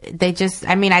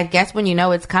guess when you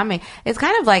know it's coming, it's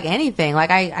kind of like anything. Like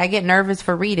I get nervous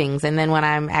for readings, and then when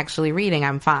I'm actually reading,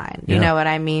 I'm fine. You know what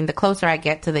I mean? The closer I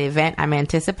get to the event I'm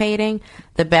anticipating,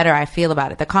 the better I feel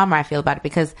about it, the calmer I feel about it,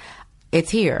 because it's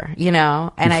here, you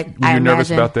know. And were you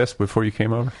nervous about this before you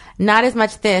came over? Not as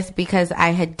much this, because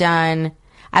I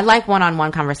like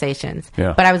one-on-one conversations.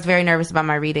 Yeah. But I was very nervous about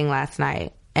my reading last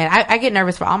night. And I get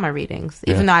nervous for all my readings,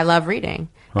 even though I love reading.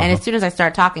 And as soon as I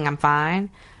start talking, I'm fine.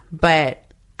 But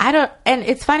I don't, and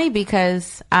it's funny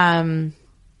because I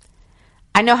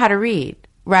know how to read,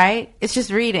 right? It's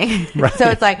just reading. Right. So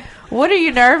it's like, what are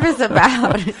you nervous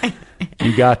about?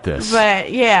 You got this.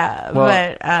 But yeah,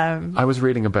 I was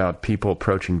reading about people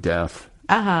approaching death.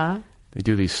 They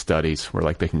do these studies where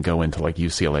like they can go into like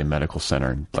UCLA Medical Center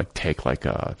and like take like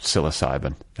a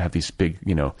psilocybin, have these big,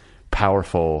 you know,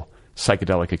 powerful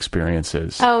psychedelic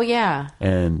experiences. Oh yeah.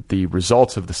 And the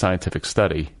results of the scientific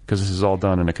study, because this is all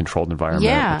done in a controlled environment.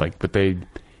 Yeah. But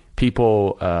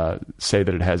people say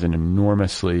that it has an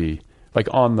enormously, like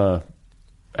on the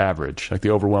average, like the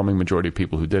overwhelming majority of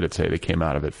people who did it say they came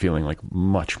out of it feeling like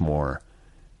much more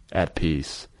at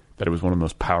peace, that it was one of the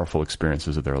most powerful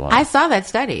experiences of their life. I saw that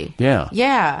study. Yeah.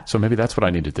 Yeah. So maybe that's what I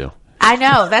need to do. I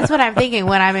know. That's what I'm thinking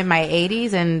when I'm in my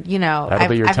 80s and, you know, I've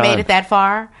made it that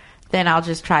far, then I'll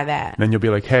just try that. And then you'll be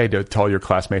like, hey, to all your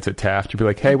classmates at Taft, you'll be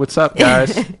like, hey, what's up,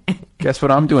 guys? Guess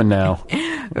what I'm doing now?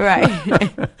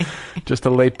 Right. Just a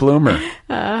late bloomer.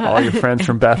 All your friends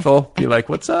from Bethel be like,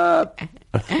 what's up?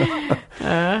 You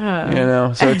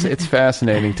know, so it's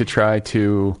fascinating to try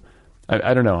to,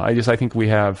 I don't know. I think we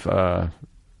have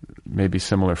maybe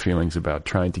similar feelings about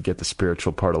trying to get the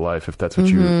spiritual part of life, if that's what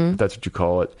you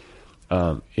call it,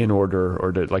 in order,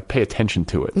 or to like pay attention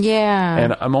to it. Yeah.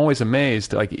 And I'm always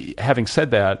amazed. Like, having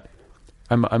said that,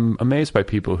 I'm amazed by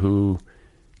people who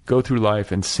go through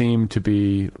life and seem to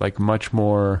be like much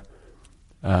more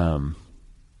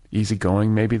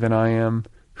easygoing maybe than I am,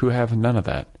 who have none of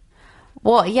that.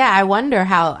 Well, yeah, I wonder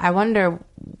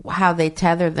how they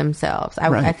tether themselves.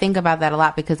 I think about that a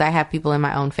lot, because I have people in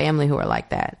my own family who are like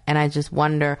that, and I just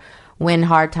wonder when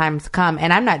hard times come.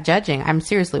 And I'm not judging. I'm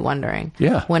seriously wondering.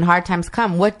 Yeah. When hard times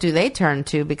come, what do they turn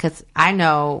to? Because I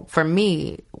know for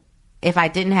me, if I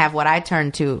didn't have what I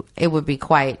turned to, it would be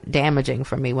quite damaging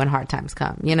for me when hard times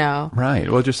come. You know. Right.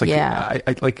 Well, just like I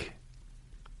like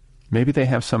maybe they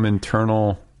have some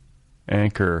internal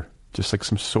anchor. Just like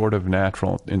some sort of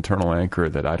natural internal anchor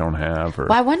that I don't have. Or...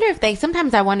 Well,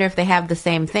 sometimes I wonder if they have the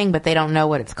same thing, but they don't know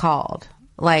what it's called.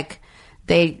 Like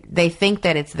they think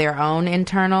that it's their own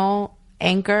internal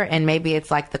anchor, and maybe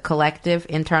it's like the collective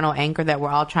internal anchor that we're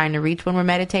all trying to reach when we're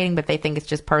meditating, but they think it's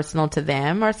just personal to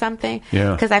them or something.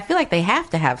 Yeah. Because I feel like they have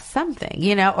to have something,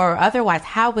 you know, or otherwise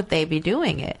how would they be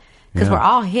doing it? Because we're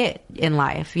all hit in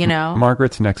life, you know.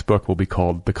 Margaret's next book will be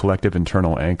called The Collective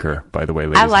Internal Anchor, by the way,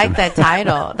 ladies. I like that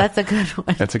title. That's a good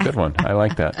one. That's a good one. I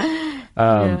like that.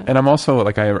 And I'm also,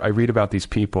 like, I read about these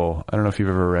people. I don't know if you've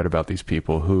ever read about these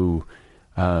people who,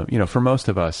 you know, for most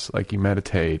of us, like, you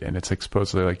meditate, and it's like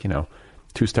supposedly like, you know,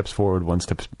 2 steps forward, one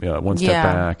step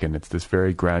back, and it's this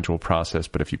very gradual process.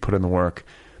 But if you put in the work,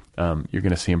 you're going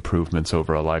to see improvements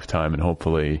over a lifetime, and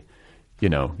hopefully, you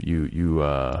know,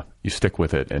 you stick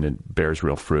with it and it bears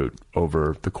real fruit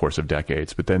over the course of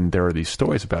decades. But then there are these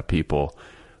stories about people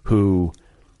who,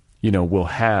 you know, will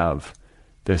have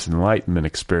this enlightenment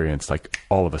experience like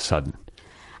all of a sudden.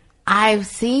 I've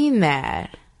seen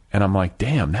that. And I'm like,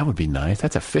 damn, that would be nice.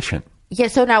 That's efficient. Yeah.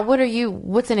 So now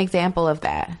what's an example of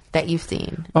that you've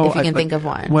seen? If you can think of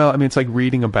one. Well, I mean, it's like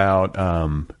reading about,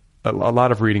 a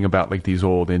lot of reading about like these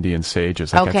old Indian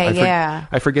sages. Like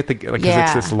I forget because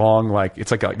it's this long, like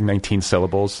it's like 19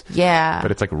 syllables. Yeah.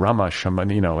 But it's like Rama Shaman,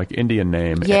 you know, like Indian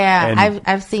name. Yeah,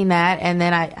 I've seen that, and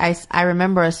then I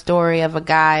remember a story of a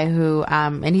guy who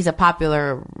and he's a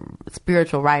popular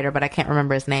spiritual writer, but I can't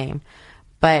remember his name.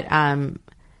 But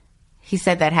he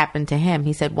said that happened to him.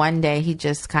 He said one day he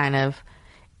just kind of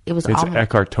it's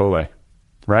Eckhart Tolle,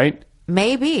 right?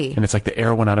 Maybe. And it's like the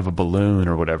air went out of a balloon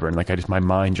or whatever. And like, my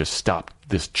mind just stopped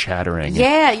this chattering.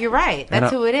 Yeah, you're right.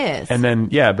 That's who it is. And then,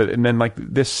 and then like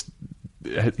this,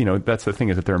 you know, that's the thing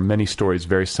is that there are many stories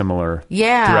very similar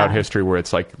throughout history where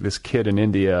it's like this kid in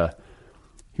India,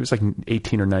 he was like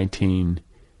 18 or 19.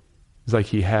 It's like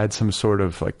he had some sort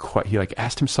of like, he like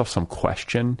asked himself some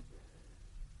question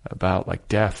about like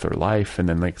death or life. And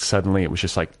then like suddenly it was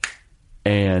just like,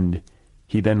 and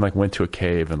he then like went to a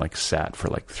cave and like sat for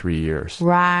like 3 years.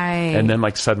 Right. And then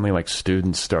like suddenly like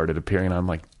students started appearing and I'm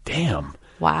like, damn.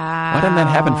 Wow. Why didn't that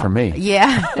happen for me?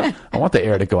 Yeah. I want the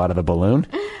air to go out of the balloon.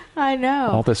 I know.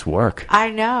 All this work. I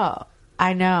know.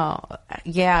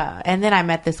 Yeah. And then I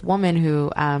met this woman who,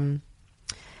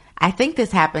 I think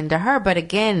this happened to her, but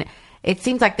again, it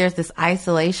seems like there's this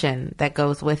isolation that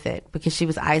goes with it because she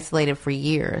was isolated for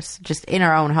years, just in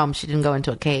her own home. She didn't go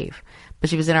into a cave. But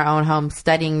she was in her own home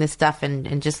studying this stuff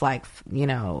and just like, you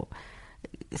know,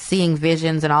 seeing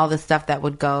visions and all the stuff that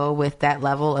would go with that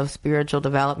level of spiritual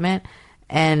development.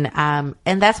 And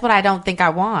that's what I don't think I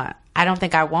want. I don't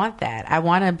think I want that. I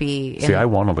want to be... I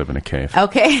want to live in a cave.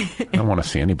 Okay. I don't want to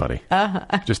see anybody.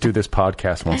 Just do this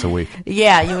podcast once a week.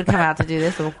 Yeah, you would come out to do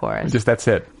this, of course. Just that's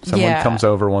it. Someone comes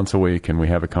over once a week and we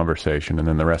have a conversation and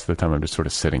then the rest of the time I'm just sort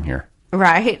of sitting here.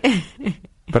 Right.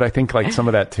 But I think like some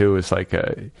of that too is like...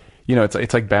 you know,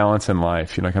 it's like balance in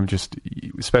life. You know, like I'm just,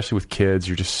 especially with kids,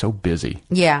 you're just so busy.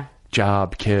 Yeah.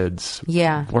 Job, kids.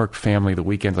 Yeah. Work, family, the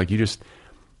weekends. Like you just,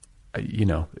 you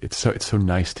know, it's so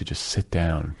nice to just sit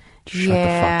down, shut the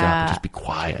fuck up, and just be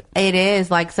quiet. It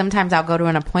is. Like sometimes I'll go to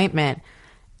an appointment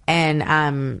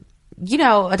and, you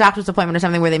know, a doctor's appointment or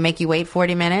something where they make you wait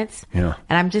 40 minutes. Yeah.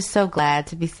 And I'm just so glad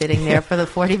to be sitting there for the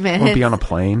 40 minutes. Or be on a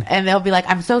plane. And they'll be like,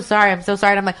 I'm so sorry. And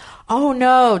I'm like, oh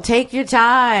no, take your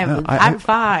time. No, I'm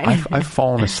fine. I've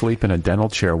fallen asleep in a dental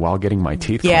chair while getting my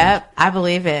teeth cleaned. Yep, I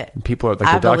believe it. And people are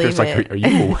like, the doctor's like, are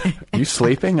you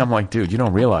sleeping? I'm like, dude, you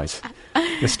don't realize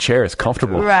this chair is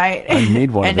comfortable. Right. I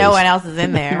need one of these. And no one else is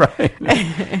in there.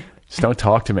 Right. Just don't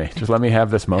talk to me. Just let me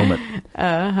have this moment.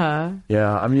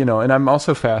 Yeah, I'm, you know, and I'm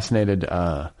also fascinated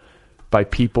by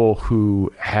people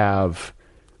who have.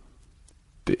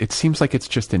 It seems like it's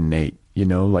just innate, you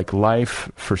know, like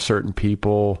life for certain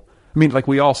people. I mean, like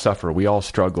we all suffer, we all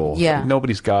struggle. Yeah.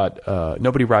 Nobody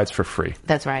rides for free.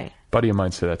 That's right. A buddy of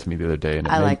mine said that to me the other day, and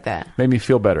like that. Made me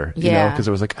feel better. You know, because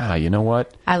it was like, you know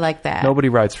what? I like that. Nobody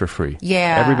rides for free.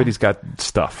 Yeah. Everybody's got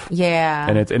stuff. Yeah.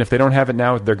 And if they don't have it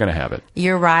now, they're going to have it.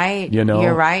 You're right. You know?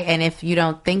 You're right. And if you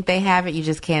don't think they have it, you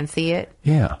just can't see it.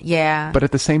 Yeah. Yeah. But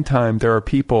at the same time, there are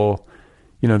people,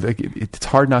 you know, it's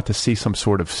hard not to see some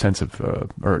sort of sense of,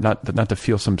 or not to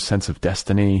feel some sense of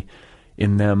destiny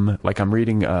in them. Like I'm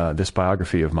reading this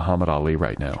biography of Muhammad Ali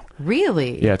right now.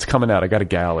 Really? Yeah, it's coming out. I got a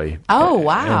galley. Oh,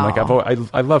 wow. And like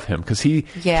I love him because he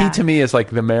to me is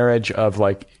like the marriage of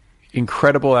like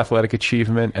incredible athletic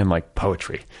achievement and like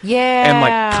poetry. Yeah. And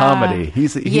like comedy.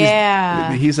 He's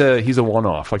a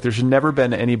one-off. Like there's never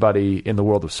been anybody in the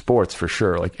world of sports for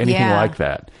sure, like anything like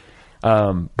that.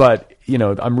 But you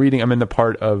know, I'm in the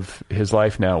part of his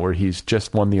life now where he's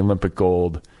just won the Olympic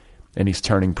gold and he's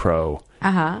turning pro.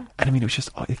 And I mean, it was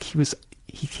just like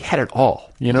he had it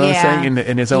all, you know what I'm saying,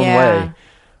 in his own way.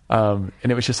 And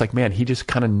it was just like, man, he just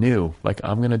kind of knew, like,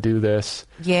 I'm going to do this.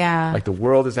 Yeah. Like the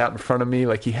world is out in front of me.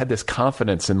 Like he had this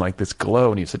confidence and like this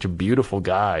glow, and he's such a beautiful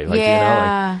guy. Like, you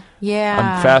know, like,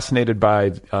 I'm fascinated by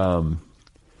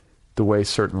the way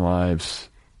certain lives,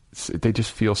 they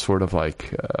just feel sort of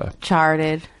like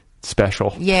charted.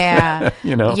 Special. Yeah.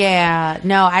 You know? Yeah.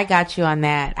 No, I got you on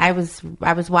that. I was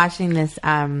watching this,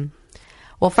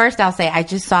 well, first I'll say I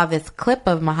just saw this clip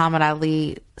of Muhammad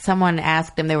Ali. Someone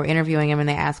asked him, they were interviewing him, and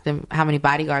they asked him how many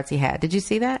bodyguards he had. Did you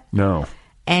see that? No.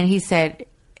 And he said,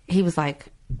 he was like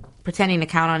pretending to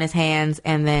count on his hands,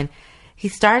 and then he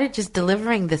started just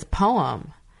delivering this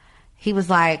poem. he was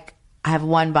like, I have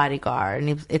one bodyguard,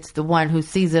 and it's the one who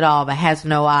sees it all but has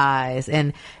no eyes.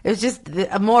 And it was just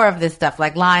more of this stuff,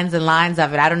 like lines and lines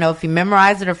of it. I don't know if he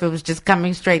memorized it or if it was just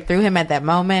coming straight through him at that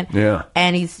moment. Yeah.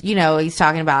 And he's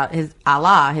talking about his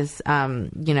Allah, his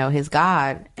his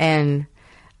God. And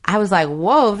I was like,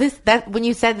 whoa, when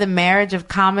you said the marriage of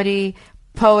comedy,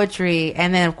 poetry,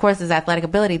 and then of course his athletic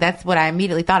ability, that's what I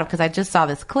immediately thought of because I just saw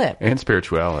this clip. And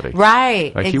spirituality.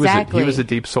 Right. Like exactly. He was a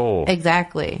deep soul.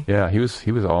 Exactly. Yeah, he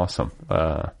was awesome.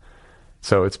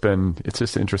 So it's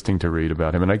just interesting to read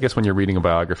about him. And I guess when you're reading a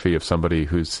biography of somebody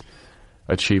who's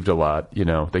achieved a lot, they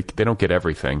don't get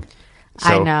everything.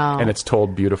 So, I know. And it's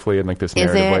told beautifully in like this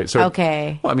narrative way. So,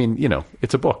 okay. Well, I mean,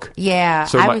 it's a book. Yeah.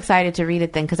 So I'm excited to read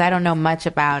it then because I don't know much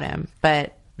about him,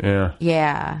 but yeah.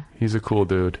 Yeah. He's a cool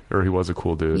dude, or he was a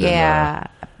cool dude. Yeah.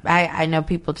 And, I know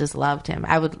people just loved him.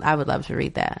 I would love to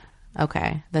read that.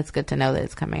 Okay. That's good to know that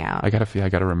it's coming out. I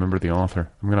gotta remember the author.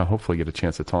 I'm gonna hopefully get a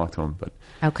chance to talk to him, but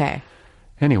okay.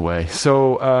 Anyway,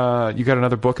 so you got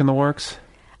another book in the works?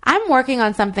 I'm working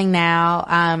on something now.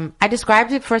 I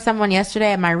described it for someone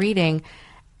yesterday at my reading,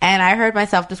 and I heard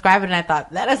myself describe it, and I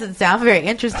thought, that doesn't sound very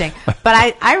interesting.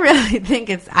 But I really think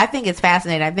it's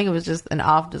fascinating. I think it was just an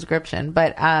off description.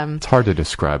 But it's hard to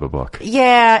describe a book.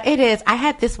 Yeah, it is. I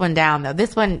had this one down, though.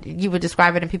 This one, you would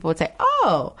describe it, and people would say,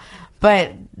 oh.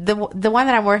 But the one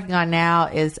that I'm working on now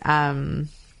is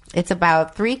it's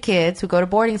about 3 kids who go to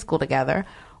boarding school together.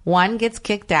 One gets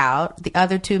kicked out. The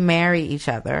other 2 marry each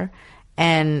other.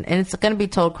 And it's going to be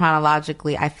told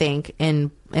chronologically, I think,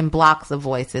 in blocks of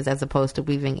voices as opposed to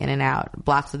weaving in and out,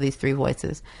 blocks of these 3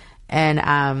 voices.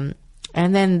 And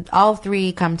then all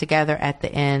 3 come together at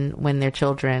the end when their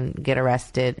children get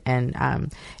arrested.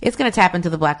 And it's going to tap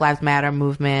into the Black Lives Matter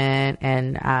movement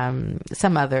and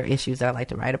some other issues that I like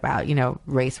to write about,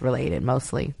 race related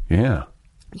mostly. Yeah.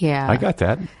 Yeah. I got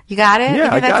that. You got it?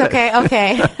 Yeah, I got it.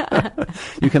 Okay.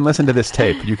 You can listen to this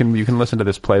tape. You can listen to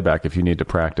this playback if you need to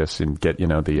practice and get,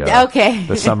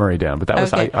 the summary down. But that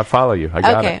was, okay. I follow you. I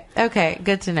got it. Okay.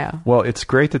 Good to know. Well, it's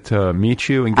great to meet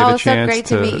you and get a chance great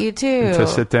to meet you too. To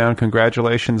sit down.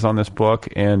 Congratulations on this book.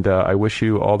 And I wish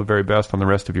you all the very best on the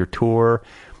rest of your tour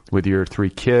with your 3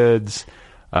 kids,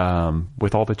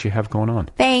 with all that you have going on.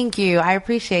 Thank you. I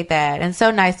appreciate that. And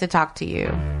so nice to talk to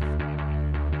you.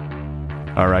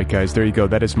 All right, guys, there you go.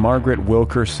 That is Margaret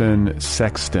Wilkerson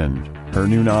Sexton. Her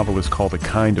new novel is called A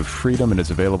Kind of Freedom and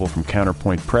is available from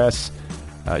Counterpoint Press.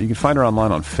 You can find her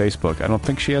online on Facebook. I don't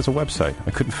think she has a website.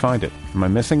 I couldn't find it. Am I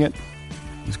missing it?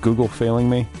 Is Google failing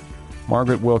me?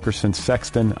 Margaret Wilkerson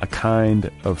Sexton, A Kind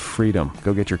of Freedom.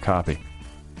 Go get your copy.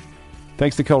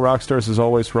 Thanks to Kill Rockstars, as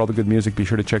always, for all the good music. Be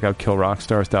sure to check out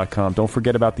killrockstars.com. Don't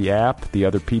forget about the app, the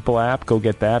Other People app. Go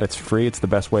get that. It's free. It's the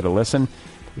best way to listen.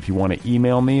 If you want to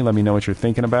email me, let me know what you're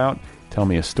thinking about. Tell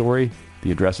me a story.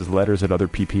 The address is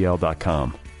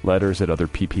letters@otherppl.com.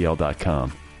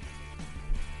 Letters@otherppl.com.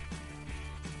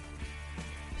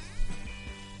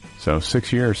 So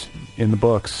 6 years in the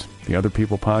books. The Other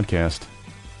People podcast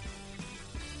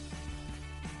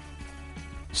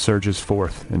surges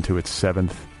forth into its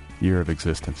 7th year of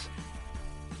existence.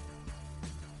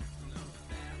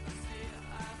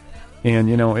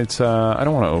 And, it's, I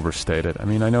don't want to overstate it. I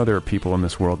mean, I know there are people in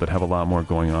this world that have a lot more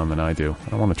going on than I do. I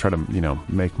don't want to try to,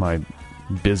 make my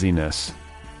busyness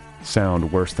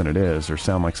sound worse than it is or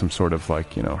sound like some sort of,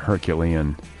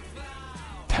 Herculean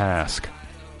task.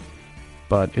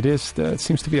 But it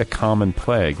seems to be a common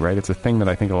plague, right? It's a thing that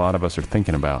I think a lot of us are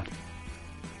thinking about. Do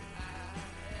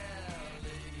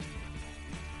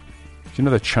you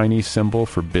know the Chinese symbol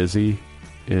for busy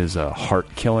is heart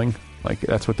killing? Like,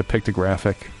 that's what the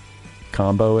pictographic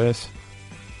combo is.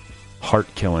 Heart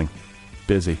killing.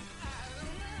 Busy.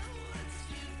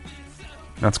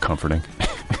 That's comforting.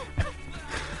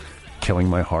 Killing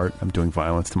my heart. I'm doing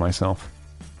violence to myself.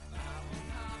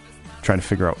 Trying to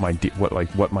figure out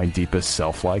what my deepest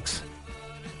self likes.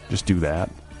 Just do that.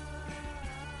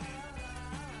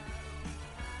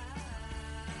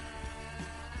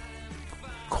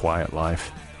 Quiet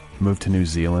life. Move to New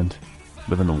Zealand.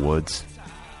 Live in the woods.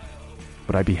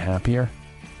 Would I be happier?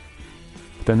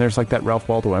 But then there's like that Ralph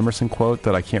Waldo Emerson quote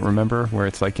that I can't remember, where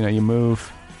it's like, you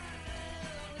move.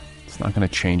 It's not going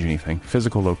to change anything.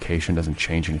 Physical location doesn't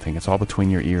change anything. It's all between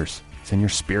your ears. It's in your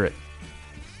spirit.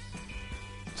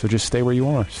 So just stay where you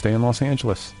are. Stay in Los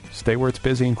Angeles. Stay where it's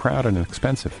busy and crowded and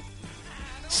expensive.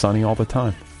 Sunny all the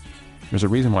time. There's a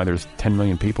reason why there's 10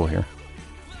 million people here.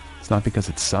 It's not because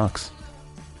it sucks.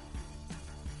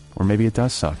 Or maybe it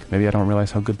does suck. Maybe I don't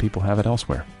realize how good people have it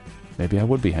elsewhere. Maybe I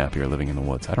would be happier living in the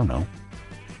woods. I don't know.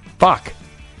 Fuck!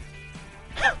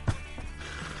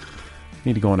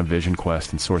 Need to go on a vision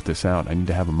quest and sort this out. I need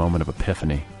to have a moment of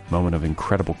epiphany. moment of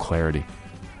incredible clarity.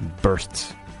 It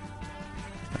bursts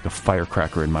like a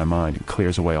firecracker in my mind and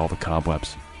clears away all the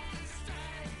cobwebs.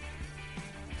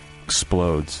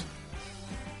 Explodes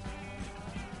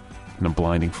in a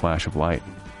blinding flash of light,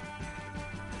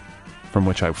 from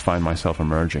which I find myself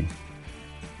emerging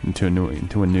into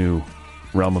a new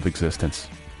realm of existence,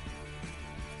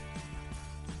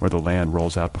 where the land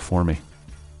rolls out before me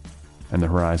and the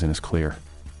horizon is clear.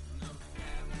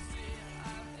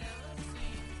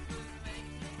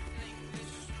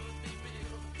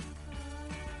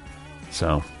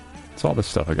 So, it's all this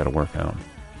stuff I got to work on.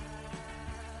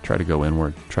 Try to go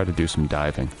inward, try to do some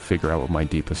diving, figure out what my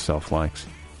deepest self likes.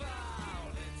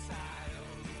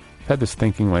 I've had this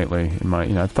thinking lately in my,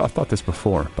 I've thought this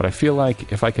before, but I feel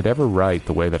like if I could ever write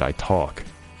the way that I talk,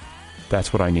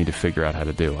 that's what I need to figure out how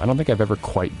to do. I don't think I've ever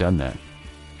quite done that.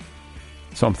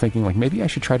 So I'm thinking, like, maybe I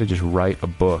should try to just write a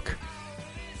book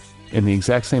in the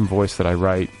exact same voice that I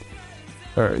write,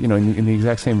 or, in the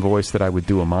exact same voice that I would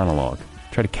do a monologue.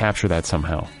 Try to capture that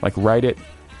somehow. Like, write it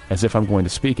as if I'm going to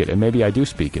speak it, and maybe I do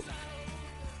speak it.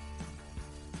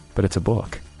 But it's a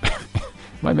book.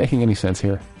 Am I making any sense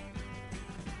here?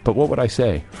 But what would I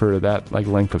say for that, like,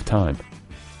 length of time?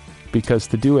 Because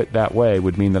to do it that way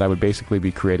would mean that I would basically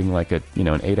be creating, like, an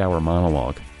 8-hour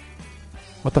monologue.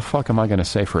 What the fuck am I going to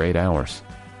say for 8 hours?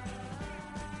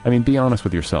 I mean, be honest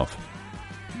with yourself.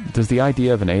 Does the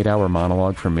idea of an 8-hour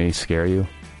monologue for me scare you?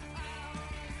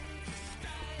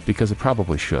 Because it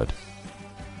probably should.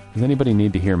 Does anybody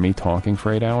need to hear me talking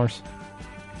for 8 hours?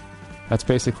 That's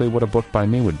basically what a book by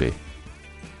me would be.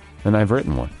 And I've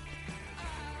written one.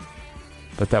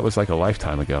 But that was like a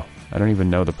lifetime ago. I don't even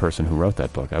know the person who wrote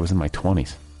that book. I was in my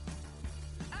 20s.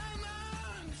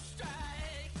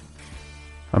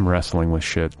 I'm wrestling with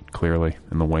shit, clearly,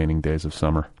 in the waning days of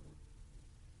summer.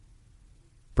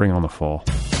 Bring on the fall.